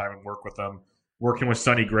brain all the time and work with him. Working with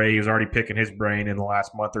Sonny Gray, he was already picking his brain in the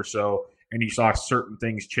last month or so, and you saw certain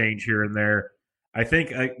things change here and there. I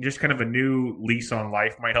think just kind of a new lease on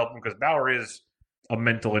life might help him because Bauer is a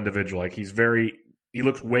mental individual. Like he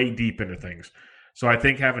looks way deep into things. So I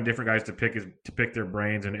think having different guys to pick their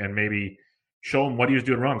brains and maybe show him what he was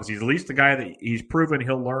doing wrong because he's at least the guy that he's proven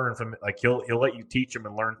he'll learn from. Like he'll let you teach him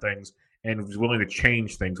and learn things and is willing to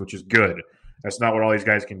change things, which is good. That's not what all these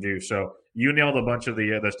guys can do. So you nailed a bunch of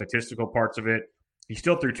the statistical parts of it. He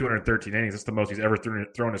still threw 213 innings. That's the most he's ever thrown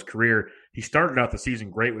in his career. He started out the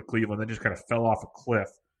season great with Cleveland, then just kind of fell off a cliff.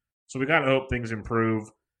 So we got to hope things improve.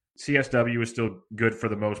 CSW is still good for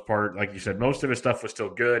the most part. Like you said, most of his stuff was still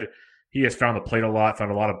good. He has found the plate a lot,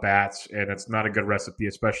 found a lot of bats, and it's not a good recipe,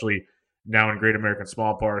 especially now in Great American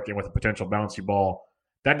Small Park and with a potential bouncy ball.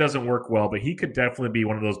 That doesn't work well, but he could definitely be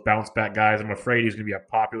one of those bounce back guys. I'm afraid he's going to be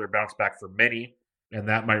a popular bounce back for many, and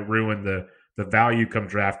that might ruin the value come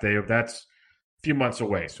draft day. That's few months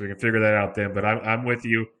away, so we can figure that out then. But I'm with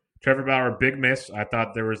you. Trevor Bauer, big miss. I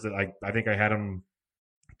thought there was I think I had him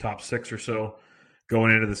top 6 or so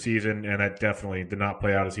going into the season, and that definitely did not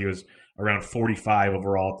play out as he was around 45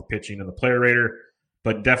 overall at the pitching and the player rater.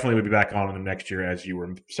 but definitely would be back on him next year, as you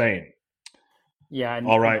were saying. Yeah. And,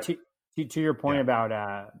 All right. To your point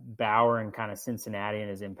about Bauer and kind of Cincinnati and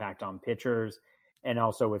his impact on pitchers, and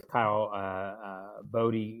also with Kyle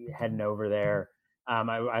Bodie heading over there.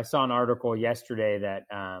 I saw an article yesterday that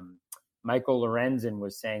Michael Lorenzen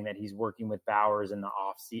was saying that he's working with Bauer in the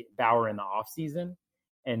off season,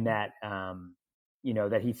 and that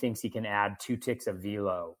that he thinks he can add 2 ticks of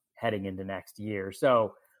velo heading into next year.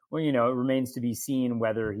 So, well, it remains to be seen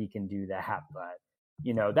whether he can do that. But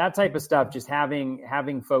that type of stuff, just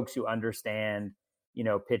having folks who understand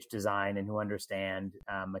pitch design and who understand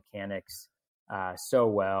mechanics so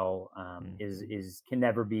well is can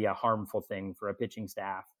never be a harmful thing for a pitching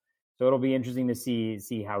staff. So it'll be interesting to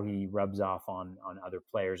see how he rubs off on other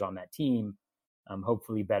players on that team.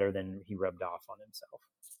 Hopefully better than he rubbed off on himself.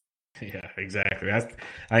 Yeah, exactly. I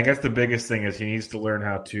think that's the biggest thing is he needs to learn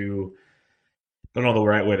how to, I don't know the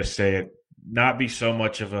right way to say it, not be so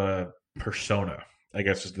much of a persona, I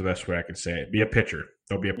guess is the best way I can say it. Be a pitcher.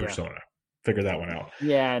 Don't be a persona. Yeah. Figure that one out.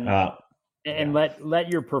 Yeah. And let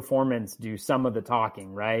your performance do some of the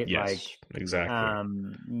talking, right? Yes, exactly.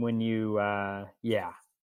 When you, yeah.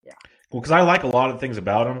 Well, because I like a lot of things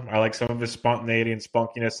about him. I like some of his spontaneity and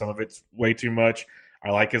spunkiness. Some of it's way too much. I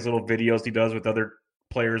like his little videos he does with other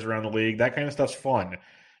players around the league. That kind of stuff's fun.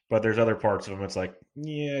 But there's other parts of him. It's like,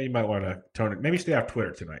 yeah, you might want to tone it. Maybe stay off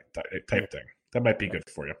Twitter tonight type thing. That might be good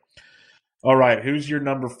for you. All right, who's your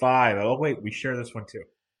number 5? Oh, wait, we share this one too.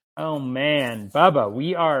 Oh man,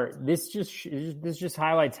 Bubba, this just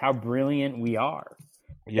highlights how brilliant we are.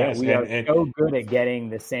 Yes, we are so good at getting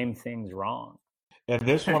the same things wrong. And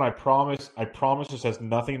this one, I promise this has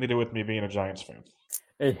nothing to do with me being a Giants fan.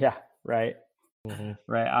 Yeah, right. Mm-hmm.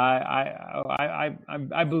 Right.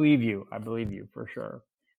 I believe you. I believe you for sure.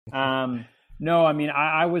 No, I mean,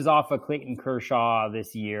 I was off of Clayton Kershaw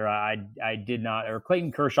this year. I did not, or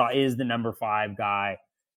Clayton Kershaw is the number 5 guy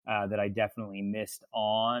that I definitely missed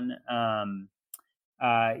on. I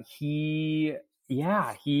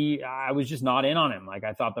was just not in on him. Like,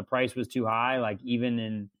 I thought the price was too high. Like,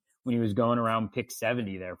 even when he was going around pick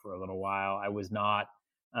 70 there for a little while, I was not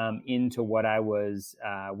into what I was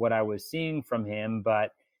seeing from him.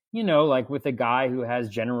 But, like with a guy who has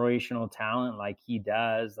generational talent like he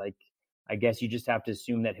does, like, I guess you just have to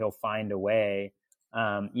assume that he'll find a way.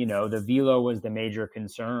 The velo was the major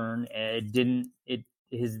concern. The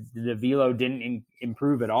velo didn't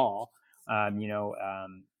improve at all.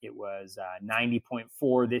 It was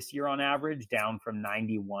 90.4 this year on average, down from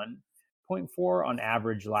 91.4 on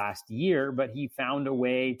average last year. But he found a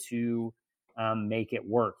way to make it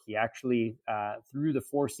work. He actually threw the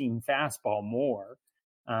 4-seam fastball more,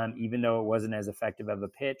 even though it wasn't as effective of a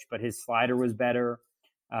pitch. But his slider was better.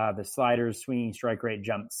 The slider's swinging strike rate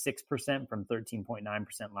jumped 6% from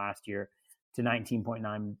 13.9% last year to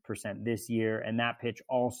 19.9% this year. And that pitch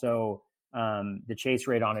also, the chase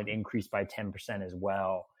rate on it increased by 10% as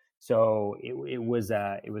well. So it was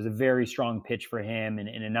a very strong pitch for him in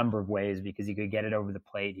a number of ways, because he could get it over the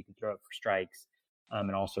plate, he could throw it for strikes,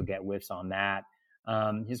 and also get whiffs on that.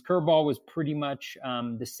 His curveball was pretty much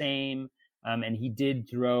the same. And he did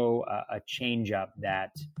throw a changeup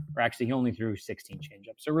or actually he only threw 16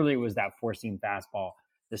 changeups. So really it was that 4-seam fastball,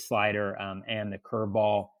 the slider, and the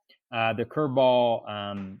curveball. The curveball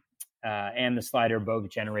and the slider both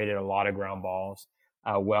generated a lot of ground balls,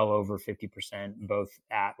 well over 50%, both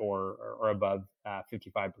at or above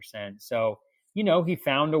 55%. So, he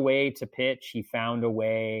found a way to pitch. He found a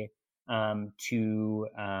way to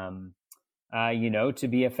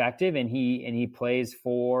be effective, and he plays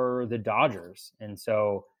for the Dodgers. And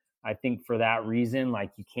so I think for that reason,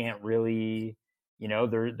 like, you can't really,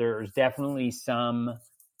 there's definitely some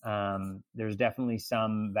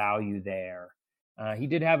value there. He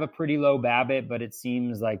did have a pretty low BABIP, but it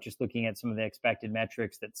seems like, just looking at some of the expected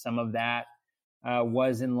metrics, that some of that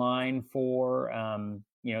was in line for,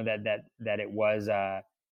 that it was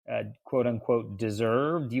quote unquote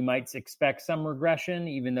deserved. You might expect some regression,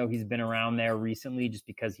 even though he's been around there recently, just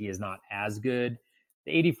because he is not as good.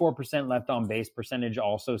 The 84% left on base percentage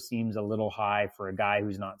also seems a little high for a guy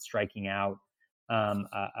who's not striking out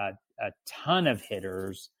a ton of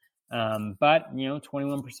hitters. But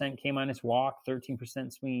 21% K- walk,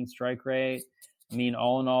 13% swinging strike rate. I mean,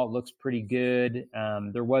 all in all, it looks pretty good.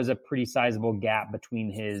 There was a pretty sizable gap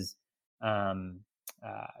between his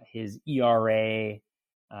ERA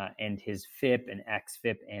and his FIP and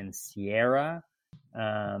xFIP and Sierra.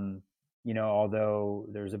 Although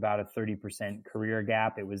there's about a 30% career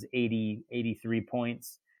gap, it was 83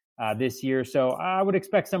 points this year. So I would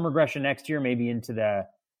expect some regression next year, maybe into the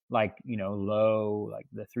low, like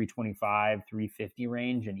the 325, 350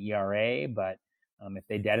 range in ERA. But If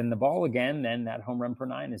they deaden the ball again, then that home run per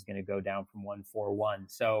 9 is going to go down from 141.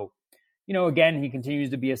 So, again, he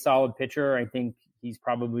continues to be a solid pitcher. I think he's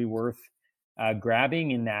probably worth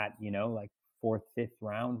grabbing in that, like 4th, 5th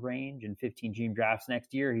round range in 15 team drafts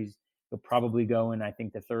next year. He'll probably go in, I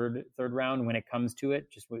think, the third round when it comes to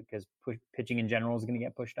it, just because pitching in general is going to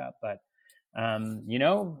get pushed up. But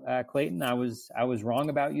Clayton, I was wrong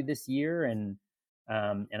about you this year, and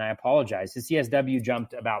I apologize. His CSW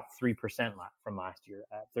jumped about 3% from last year,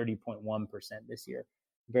 at 30.1% this year,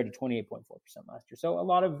 compared to 28.4% last year. So a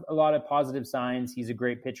lot of positive signs. He's a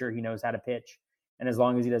great pitcher. He knows how to pitch, and as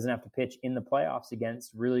long as he doesn't have to pitch in the playoffs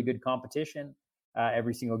against really good competition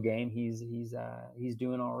every single game, he's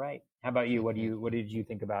doing all right. How about you? What did you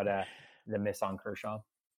think about the miss on Kershaw?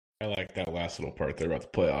 I like that last little part there about the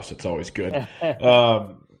playoffs. It's always good.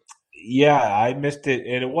 Yeah, I missed it.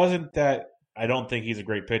 And it wasn't that I don't think he's a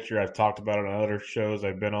great pitcher. I've talked about it on other shows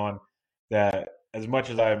I've been on, that as much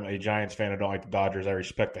as I'm a Giants fan, I don't like the Dodgers. I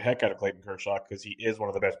respect the heck out of Clayton Kershaw because he is one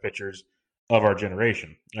of the best pitchers of our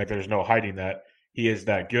generation. Like, there's no hiding that. He is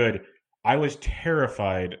that good. I was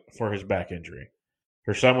terrified for his back injury.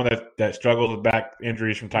 For someone that struggles with back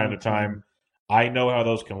injuries from time to time, I know how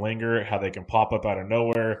those can linger, how they can pop up out of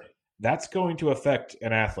nowhere. That's going to affect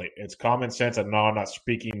an athlete. It's common sense. I know I'm not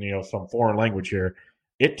speaking, some foreign language here.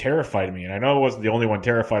 It terrified me, and I know I wasn't the only one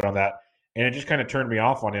terrified on that. And it just kind of turned me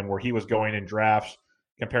off on him, where he was going in drafts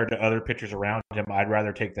compared to other pitchers around him. I'd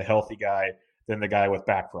rather take the healthy guy than the guy with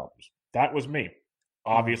back problems. That was me.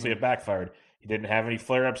 Obviously, it backfired. He didn't have any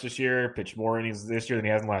flare-ups this year. Pitched more innings this year than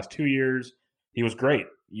he has in the last 2 years. He was great.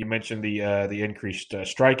 You mentioned the increased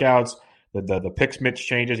strikeouts, the pitch mix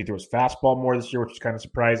changes. He threw his fastball more this year, which is kind of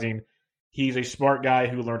surprising. He's a smart guy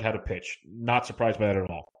who learned how to pitch. Not surprised by that at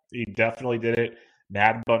all. He definitely did it.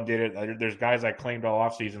 Mad Bum did it. There's guys I claimed all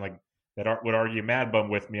offseason that would argue Mad Bum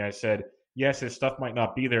with me. I said, yes, his stuff might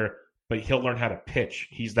not be there, but he'll learn how to pitch.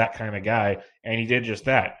 He's that kind of guy, and he did just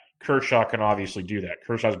that. Kershaw can obviously do that.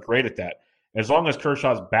 Kershaw's great at that. As long as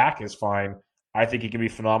Kershaw's back is fine, I think he can be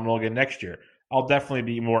phenomenal again next year. I'll definitely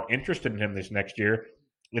be more interested in him this next year.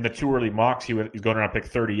 In the 2 early mocks, he's going around pick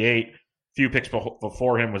 38. Few picks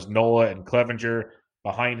before him was Nola and Clevenger.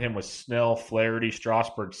 Behind him was Snell, Flaherty,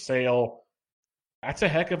 Strasburg, Sale. That's a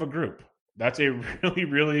heck of a group. That's a really,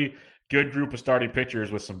 really good group of starting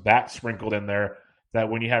pitchers with some bats sprinkled in there, that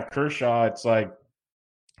when you have Kershaw, it's like,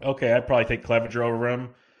 okay, I'd probably take Clevenger over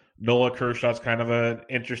him. Nola, Kershaw's kind of an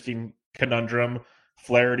interesting conundrum.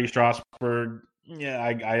 Flaherty, Strasburg, yeah,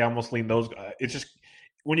 I almost lean those. It's just,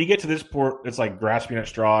 when you get to this point, it's like grasping at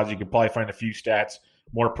straws. You can probably find a few stats,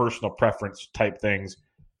 more personal preference type things.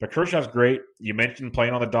 But Kershaw's great. You mentioned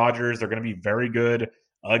playing on the Dodgers. They're going to be very good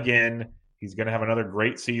again. He's going to have another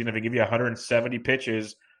great season. If they give you 170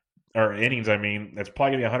 pitches, or innings, that's probably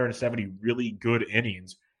going to be 170 really good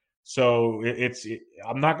innings. So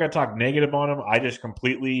I'm not going to talk negative on him. I just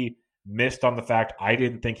completely missed on the fact I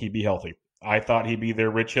didn't think he'd be healthy. I thought he'd be their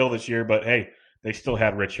Rich Hill this year, but hey, they still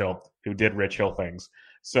had Rich Hill, who did Rich Hill things.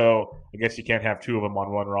 So I guess you can't have two of them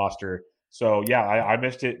on one roster. So, yeah, I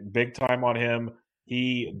missed it big time on him.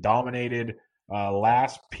 He dominated.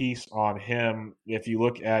 Last piece on him, if you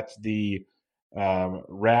look at the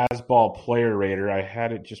Razzball player rater, I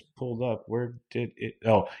had it just pulled up. Where did it?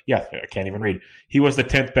 Oh, yeah, I can't even read. He was the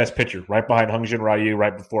 10th best pitcher, right behind Hungjin Ryu,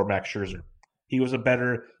 right before Max Scherzer. He was a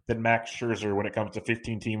better than Max Scherzer when it comes to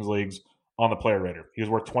 15 teams leagues on the player rater. He was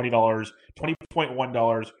worth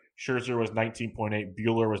 $20.1. Scherzer was 19.8.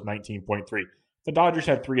 Bueller was 19.3. The Dodgers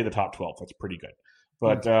had 3 of the top 12. That's pretty good.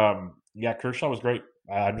 But, yeah, Kershaw was great.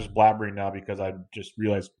 I'm just blabbering now because I just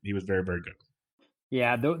realized he was very, very good.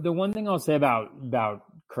 Yeah, the one thing I'll say about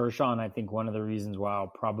Kershaw, and I think one of the reasons why I'll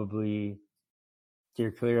probably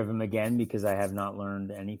steer clear of him again, because I have not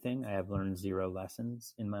learned anything. I have learned 0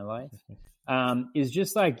 lessons in my life. Is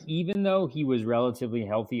just like, even though he was relatively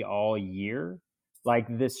healthy all year, like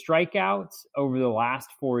the strikeouts over the last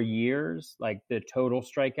 4 years, like the total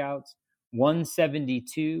strikeouts,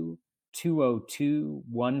 172, 202,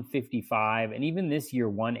 155, and even this year,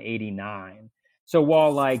 189. So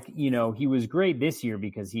while, like, he was great this year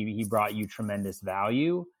because he brought you tremendous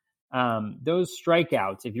value, those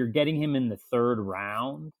strikeouts, if you're getting him in the 3rd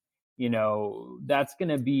round, that's going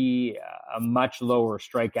to be a much lower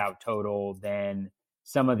strikeout total than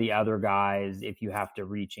some of the other guys if you have to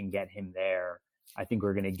reach and get him there. I think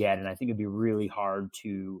we're going to get, and I think it'd be really hard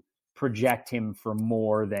to project him for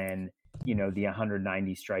more than, the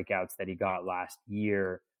 190 strikeouts that he got last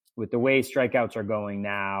year. With the way strikeouts are going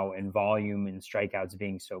now and volume and strikeouts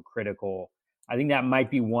being so critical, I think that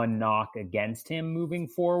might be one knock against him moving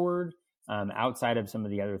forward. Outside of some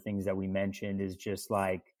of the other things that we mentioned, is just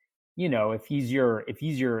like, if you're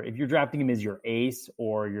drafting him as your ace,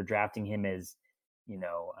 or you're drafting him as,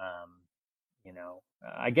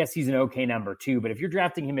 I guess he's an okay number 2, but if you're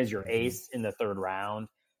drafting him as your ace in the 3rd round,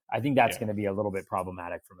 I think that's going to be a little bit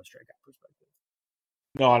problematic from a strikeout perspective.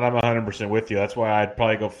 No, and I'm 100% with you. That's why I'd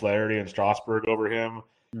probably go Flaherty and Strasburg over him.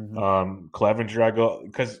 Clevenger, I go,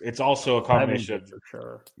 because it's also a combination of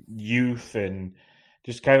youth and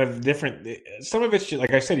just kind of different. Some of it's just,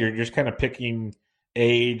 like I said, you're just kind of picking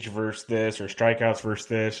age versus this or strikeouts versus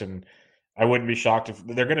this, and I wouldn't be shocked if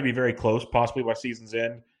they're going to be very close, possibly by season's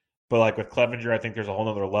end. But like with Clevenger, I think there's a whole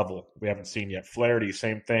other level we haven't seen yet. Flaherty,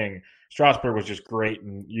 same thing. Strasburg was just great,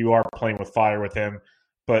 and you are playing with fire with him.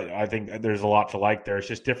 But I think there's a lot to like there. It's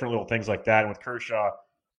just different little things like that. And with Kershaw,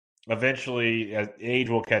 eventually age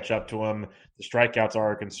will catch up to him. The strikeouts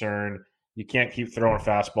are a concern. You can't keep throwing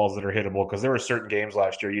fastballs that are hittable, because there were certain games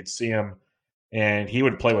last year you'd see him and he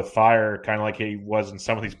would play with fire, kind of like he was in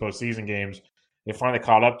some of these postseason games. It finally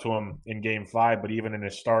caught up to him in Game 5, but even in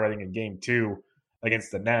his start, I think in Game 2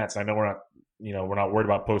 against the Nats, I know we're not worried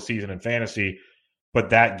about postseason and fantasy,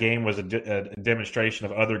 but that game was a demonstration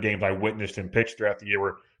of other games I witnessed him pitch throughout the year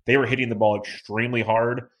where they were hitting the ball extremely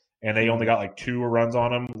hard, and they only got like 2 runs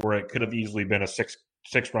on him, where it could have easily been a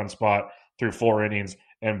six-run spot through 4 innings,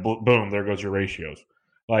 and boom, there goes your ratios.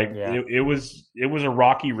 It was a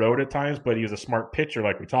rocky road at times, but he was a smart pitcher,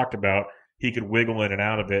 like we talked about. He could wiggle in and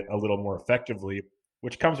out of it a little more effectively,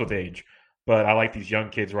 which comes with age. But I like these young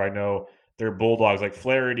kids where I know they're bulldogs. Like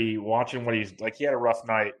Flaherty, watching what he's like, he had a rough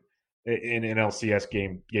night in LCS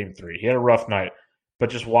game 3. He had a rough night, but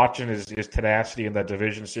just watching his tenacity in that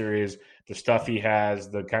division series, the stuff he has,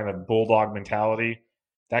 the kind of bulldog mentality,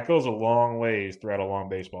 that goes a long ways throughout a long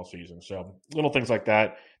baseball season. So little things like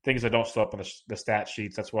that, things that don't show up in the stat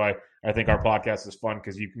sheets. That's why I think our podcast is fun,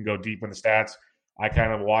 because you can go deep in the stats. I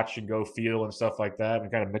kind of watch and go feel and stuff like that,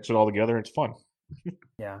 and kind of mix it all together. It's fun.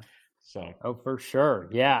 Yeah. So. Oh, for sure.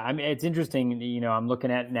 Yeah. I mean, it's interesting. I'm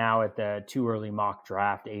looking at now at the too early mock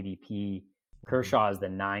draft ADP. Kershaw is the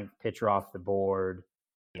 9th pitcher off the board.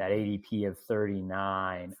 That ADP of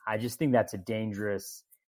 39. I just think that's a dangerous.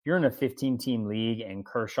 If you're in a 15-team league and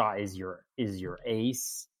Kershaw is your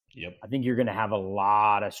ace, yep, I think you're going to have a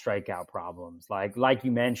lot of strikeout problems. Like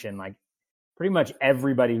you mentioned, like pretty much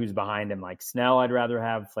everybody who's behind him, like Snell, I'd rather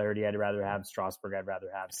have. Flaherty, I'd rather have. Strasburg, I'd rather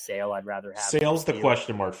have. Sale, I'd rather have. Sale's the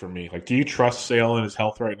question mark for me. Like, do you trust Sale in his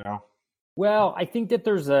health right now? Well, I think that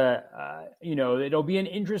there's it'll be an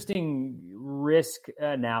interesting risk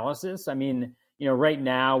analysis. I mean, right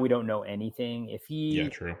now we don't know anything. If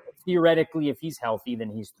theoretically, if he's healthy,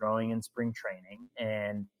 then he's throwing in spring training.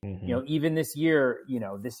 And, even this year he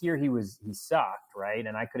sucked, right?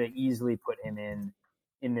 And I could have easily put him in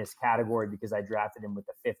this category because I drafted him with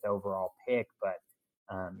the 5th overall pick. But,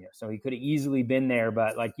 so he could have easily been there.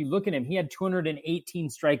 But like you look at him, he had 218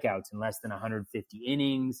 strikeouts in less than 150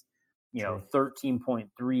 innings,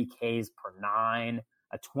 13.3 Ks per 9,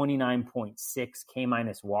 a 29.6 K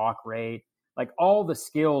minus walk rate. Like all the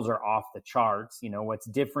skills are off the charts. What's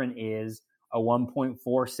different is a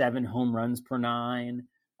 1.47 home runs per 9,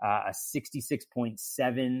 a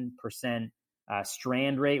 66.7%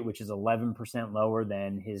 strand rate, which is 11% lower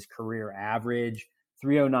than his career average,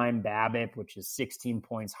 309 BABIP, which is 16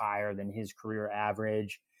 points higher than his career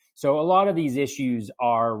average. So a lot of these issues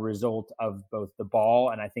are a result of both the ball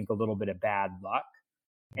and I think a little bit of bad luck.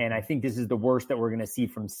 And I think this is the worst that we're going to see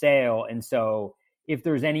from Sale. And so if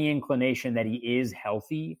there's any inclination that he is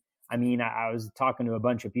healthy, I mean, I was talking to a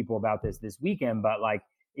bunch of people about this weekend, but like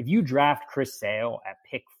if you draft Chris Sale at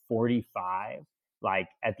pick 45, like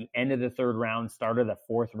at the end of the 3rd round, start of the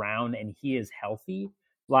 4th round, and he is healthy,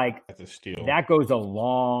 like that's a steal. That goes a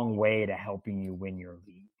long way to helping you win your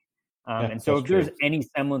league. And so if there's any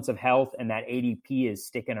semblance of health and that ADP is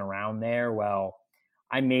sticking around there, well,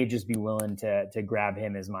 I may just be willing to grab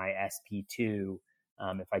him as my SP2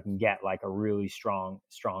 if I can get like a really strong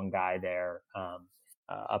guy there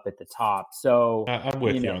up at the top. So I'm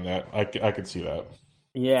with you on that. I could see that.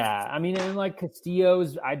 Yeah. I mean, and like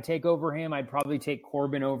Castillo's, I'd take over him. I'd probably take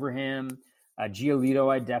Corbin over him.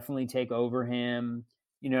 Giolito, I'd definitely take over him.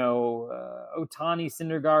 Ohtani,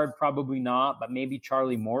 Syndergaard, probably not, but maybe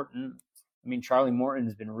Charlie Morton. I mean, Charlie Morton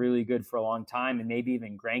has been really good for a long time, and maybe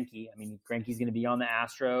even Greinke. I mean, Greinke's going to be on the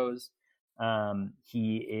Astros.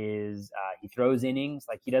 He throws innings.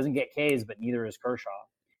 Like, he doesn't get Ks, but neither is Kershaw.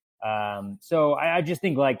 So I just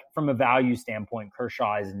think, like, from a value standpoint,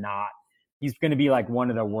 Kershaw is not. He's going to be like one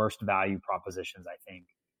of the worst value propositions, I think,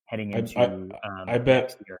 heading into I bet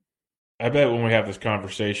next year. I bet when we have this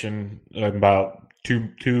conversation about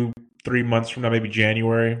 2-3 months from now, maybe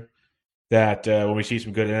January, that when we see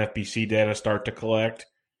some good NFBC data start to collect,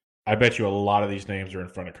 I bet you a lot of these names are in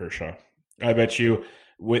front of Kershaw. I bet you,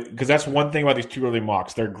 because that's one thing about these too early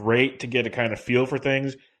mocks. They're great to get a kind of feel for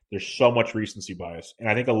things. There's so much recency bias. And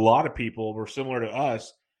I think a lot of people were similar to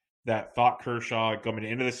us that thought Kershaw coming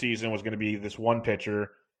into the season was going to be this one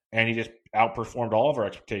pitcher, and he just outperformed all of our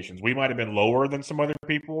expectations. We might have been lower than some other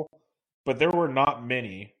people, but there were not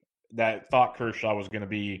many that thought Kershaw was going to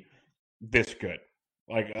be this good.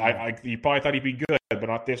 Like, you probably thought he'd be good, but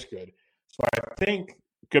not this good. So I think,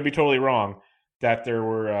 could be totally wrong, that there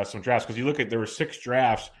were some drafts. Because you look at, there were 6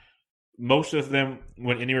 drafts. Most of them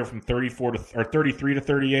went anywhere from 34 to or 33 to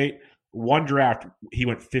 38. One draft, he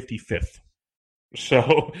went 55th.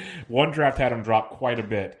 So one draft had him drop quite a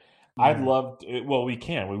bit. I'd love to, well, we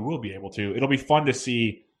will be able to. It'll be fun to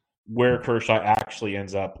see where Kershaw actually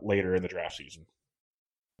ends up later in the draft season.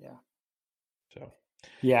 Yeah. So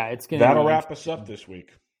yeah, it's gonna. That'll wrap us up this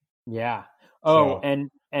week. Yeah. Oh, so,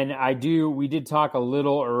 and we did talk a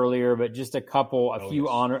little earlier, but just a few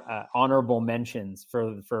honorable mentions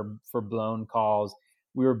for blown calls.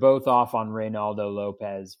 We were both off on Reynaldo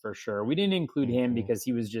Lopez for sure. We didn't include him because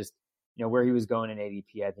he was just, where he was going in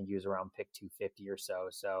ADP. I think he was around pick 250 or so.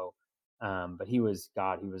 So, but he was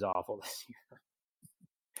awful this year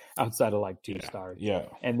outside of like 2 stars. Yeah.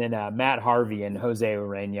 And then Matt Harvey and Jose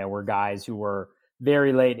Urena were guys who were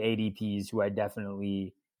very late ADPs who I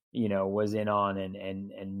definitely, was in on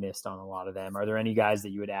and missed on a lot of them. Are there any guys that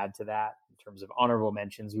you would add to that in terms of honorable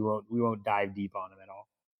mentions? We won't dive deep on them at all.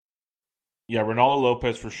 Yeah, Reynaldo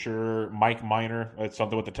Lopez for sure. Mike Minor, that's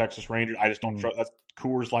something with the Texas Rangers. I just don't trust. That's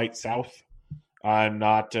Coors Light South. I'm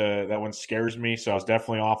not. That one scares me, so I was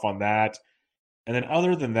definitely off on that. And then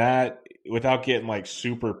other than that, without getting like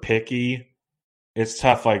super picky, it's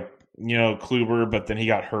tough. Like Kluber, but then he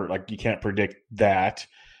got hurt. Like you can't predict that.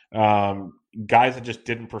 Guys that just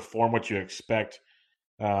didn't perform what you expect.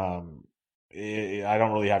 I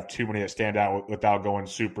don't really have too many that stand out without going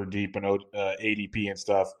super deep in ADP and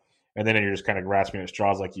stuff. And then you're just kind of grasping at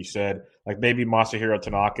straws, like you said. Like maybe Masahiro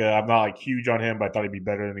Tanaka. I'm not like huge on him, but I thought he'd be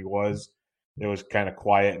better than he was. It was kind of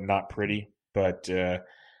quiet and not pretty. But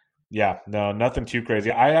yeah, no, nothing too crazy.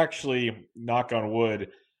 I actually, knock on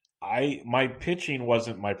wood, my pitching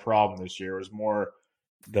wasn't my problem this year. It was more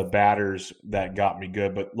the batters that got me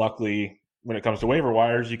good. But luckily, when it comes to waiver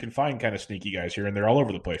wires, you can find kind of sneaky guys here and they're all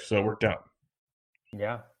over the place. So it worked out.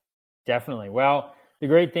 Yeah, definitely. Well, the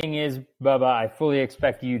great thing is, Bubba, I fully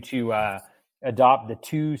expect you to adopt the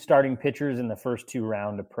 2 starting pitchers in the first 2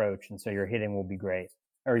 round approach. And so your hitting will be great,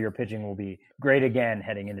 or your pitching will be great again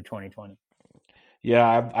heading into 2020.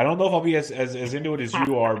 Yeah, I don't know if I'll be as into it as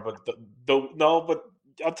you are, but but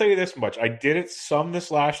I'll tell you this much. I did it some this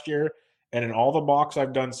last year, and in all the mocks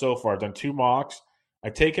I've done so far, I've done 2 mocks.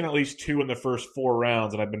 I've taken at least 2 in the first 4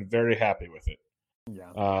 rounds, and I've been very happy with it.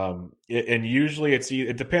 Yeah. And usually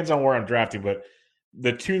it depends on where I'm drafting, but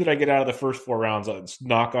the 2 that I get out of the first 4 rounds,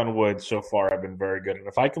 knock on wood, so far I've been very good. And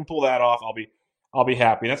if I can pull that off, I'll be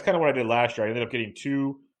happy. And that's kind of what I did last year. I ended up getting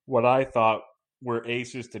 2 what I thought were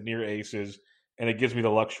aces to near aces, and it gives me the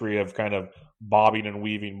luxury of kind of bobbing and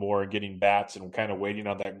weaving more and getting bats and kind of waiting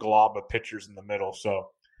on that glob of pitchers in the middle. So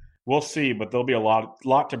we'll see, but there'll be a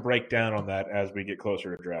lot to break down on that as we get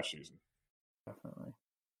closer to draft season. Definitely.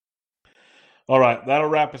 All right, that'll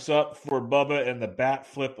wrap us up for Bubba and the Bat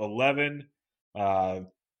Flip 11.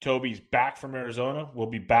 Toby's back from Arizona. We'll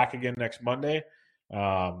be back again next Monday.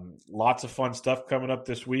 Lots of fun stuff coming up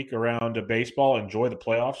this week around baseball. Enjoy the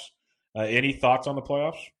playoffs. Any thoughts on the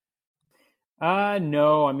playoffs?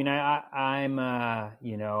 No. I mean, I'm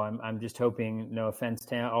just hoping. No offense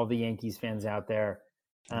to all the Yankees fans out there.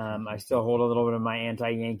 I still hold a little bit of my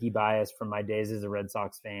anti-Yankee bias from my days as a Red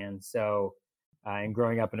Sox fan. So, and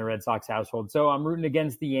growing up in a Red Sox household, so I'm rooting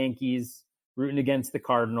against the Yankees, rooting against the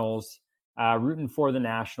Cardinals. Rooting for the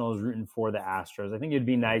Nationals, rooting for the Astros. I think it'd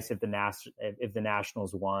be nice if the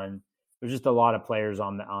Nationals won. There's just a lot of players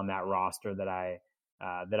on that roster that I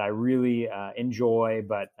really enjoy.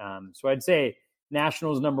 But so I'd say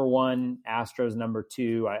Nationals number 1, Astros number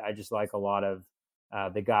 2. I just like a lot of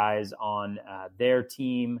the guys on their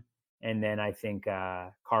team, and then I think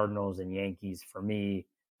Cardinals and Yankees for me,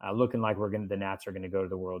 looking like the Nats are going to go to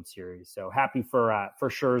the World Series. So happy for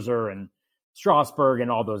Scherzer and Strasburg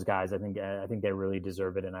and all those guys. I think they really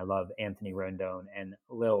deserve it, and I love Anthony Rendon and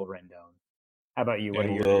Lil Rendon. How about you? What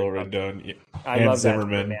and Lil Rendon, yeah. I and love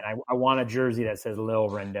Zimmerman. That, man. I want a jersey that says Lil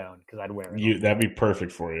Rendon because I'd wear it. That'd be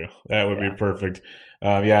perfect for you. That would be perfect.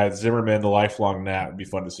 Zimmerman, the lifelong Nat, would be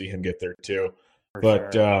fun to see him get there too.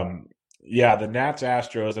 But sure. The Nats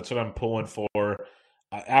Astros. That's what I'm pulling for.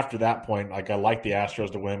 After that point, I like the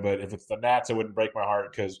Astros to win, but if it's the Nats, it wouldn't break my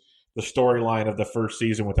heart because the storyline of the first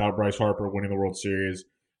season without Bryce Harper winning the World Series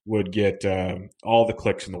would get all the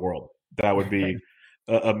clicks in the world. That would be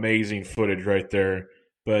amazing footage right there.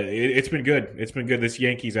 But it's been good. It's been good. This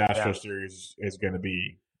Yankees Astros series is going to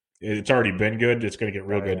be. It's already been good. It's going to get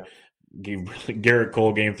real good. Garrett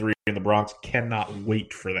Cole Game 3 in the Bronx. Cannot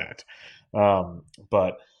wait for that.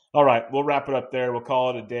 But all right, we'll wrap it up there. We'll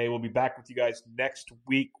call it a day. We'll be back with you guys next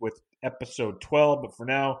week with episode 12. But for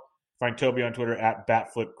now, find Toby on Twitter at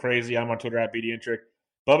BatFlipCrazy. I'm on Twitter at BDintric.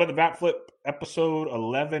 Bubba the Bat Flip, episode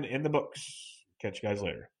 11 in the books. Catch you guys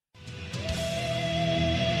later.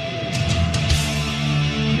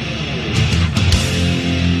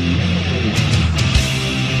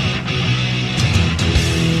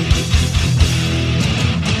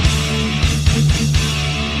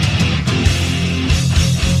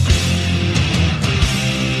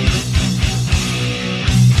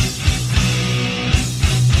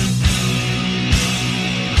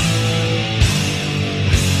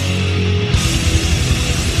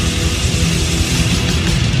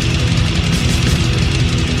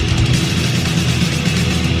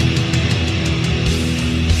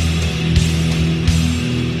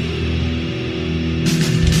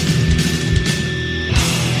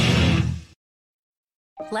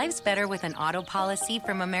 Life's better with an auto policy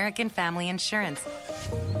from American Family Insurance.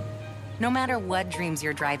 No matter what dreams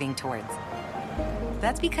you're driving towards.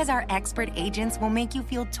 That's because our expert agents will make you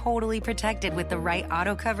feel totally protected with the right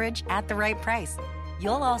auto coverage at the right price.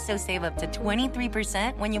 You'll also save up to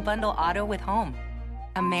 23% when you bundle auto with home.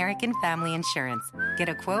 American Family Insurance. Get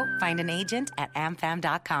a quote, find an agent at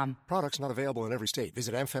amfam.com. Products not available in every state.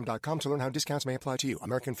 Visit amfam.com to learn how discounts may apply to you.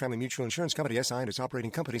 American Family Mutual Insurance Company, SI and its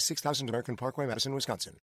operating company, 6000 American Parkway, Madison, Wisconsin.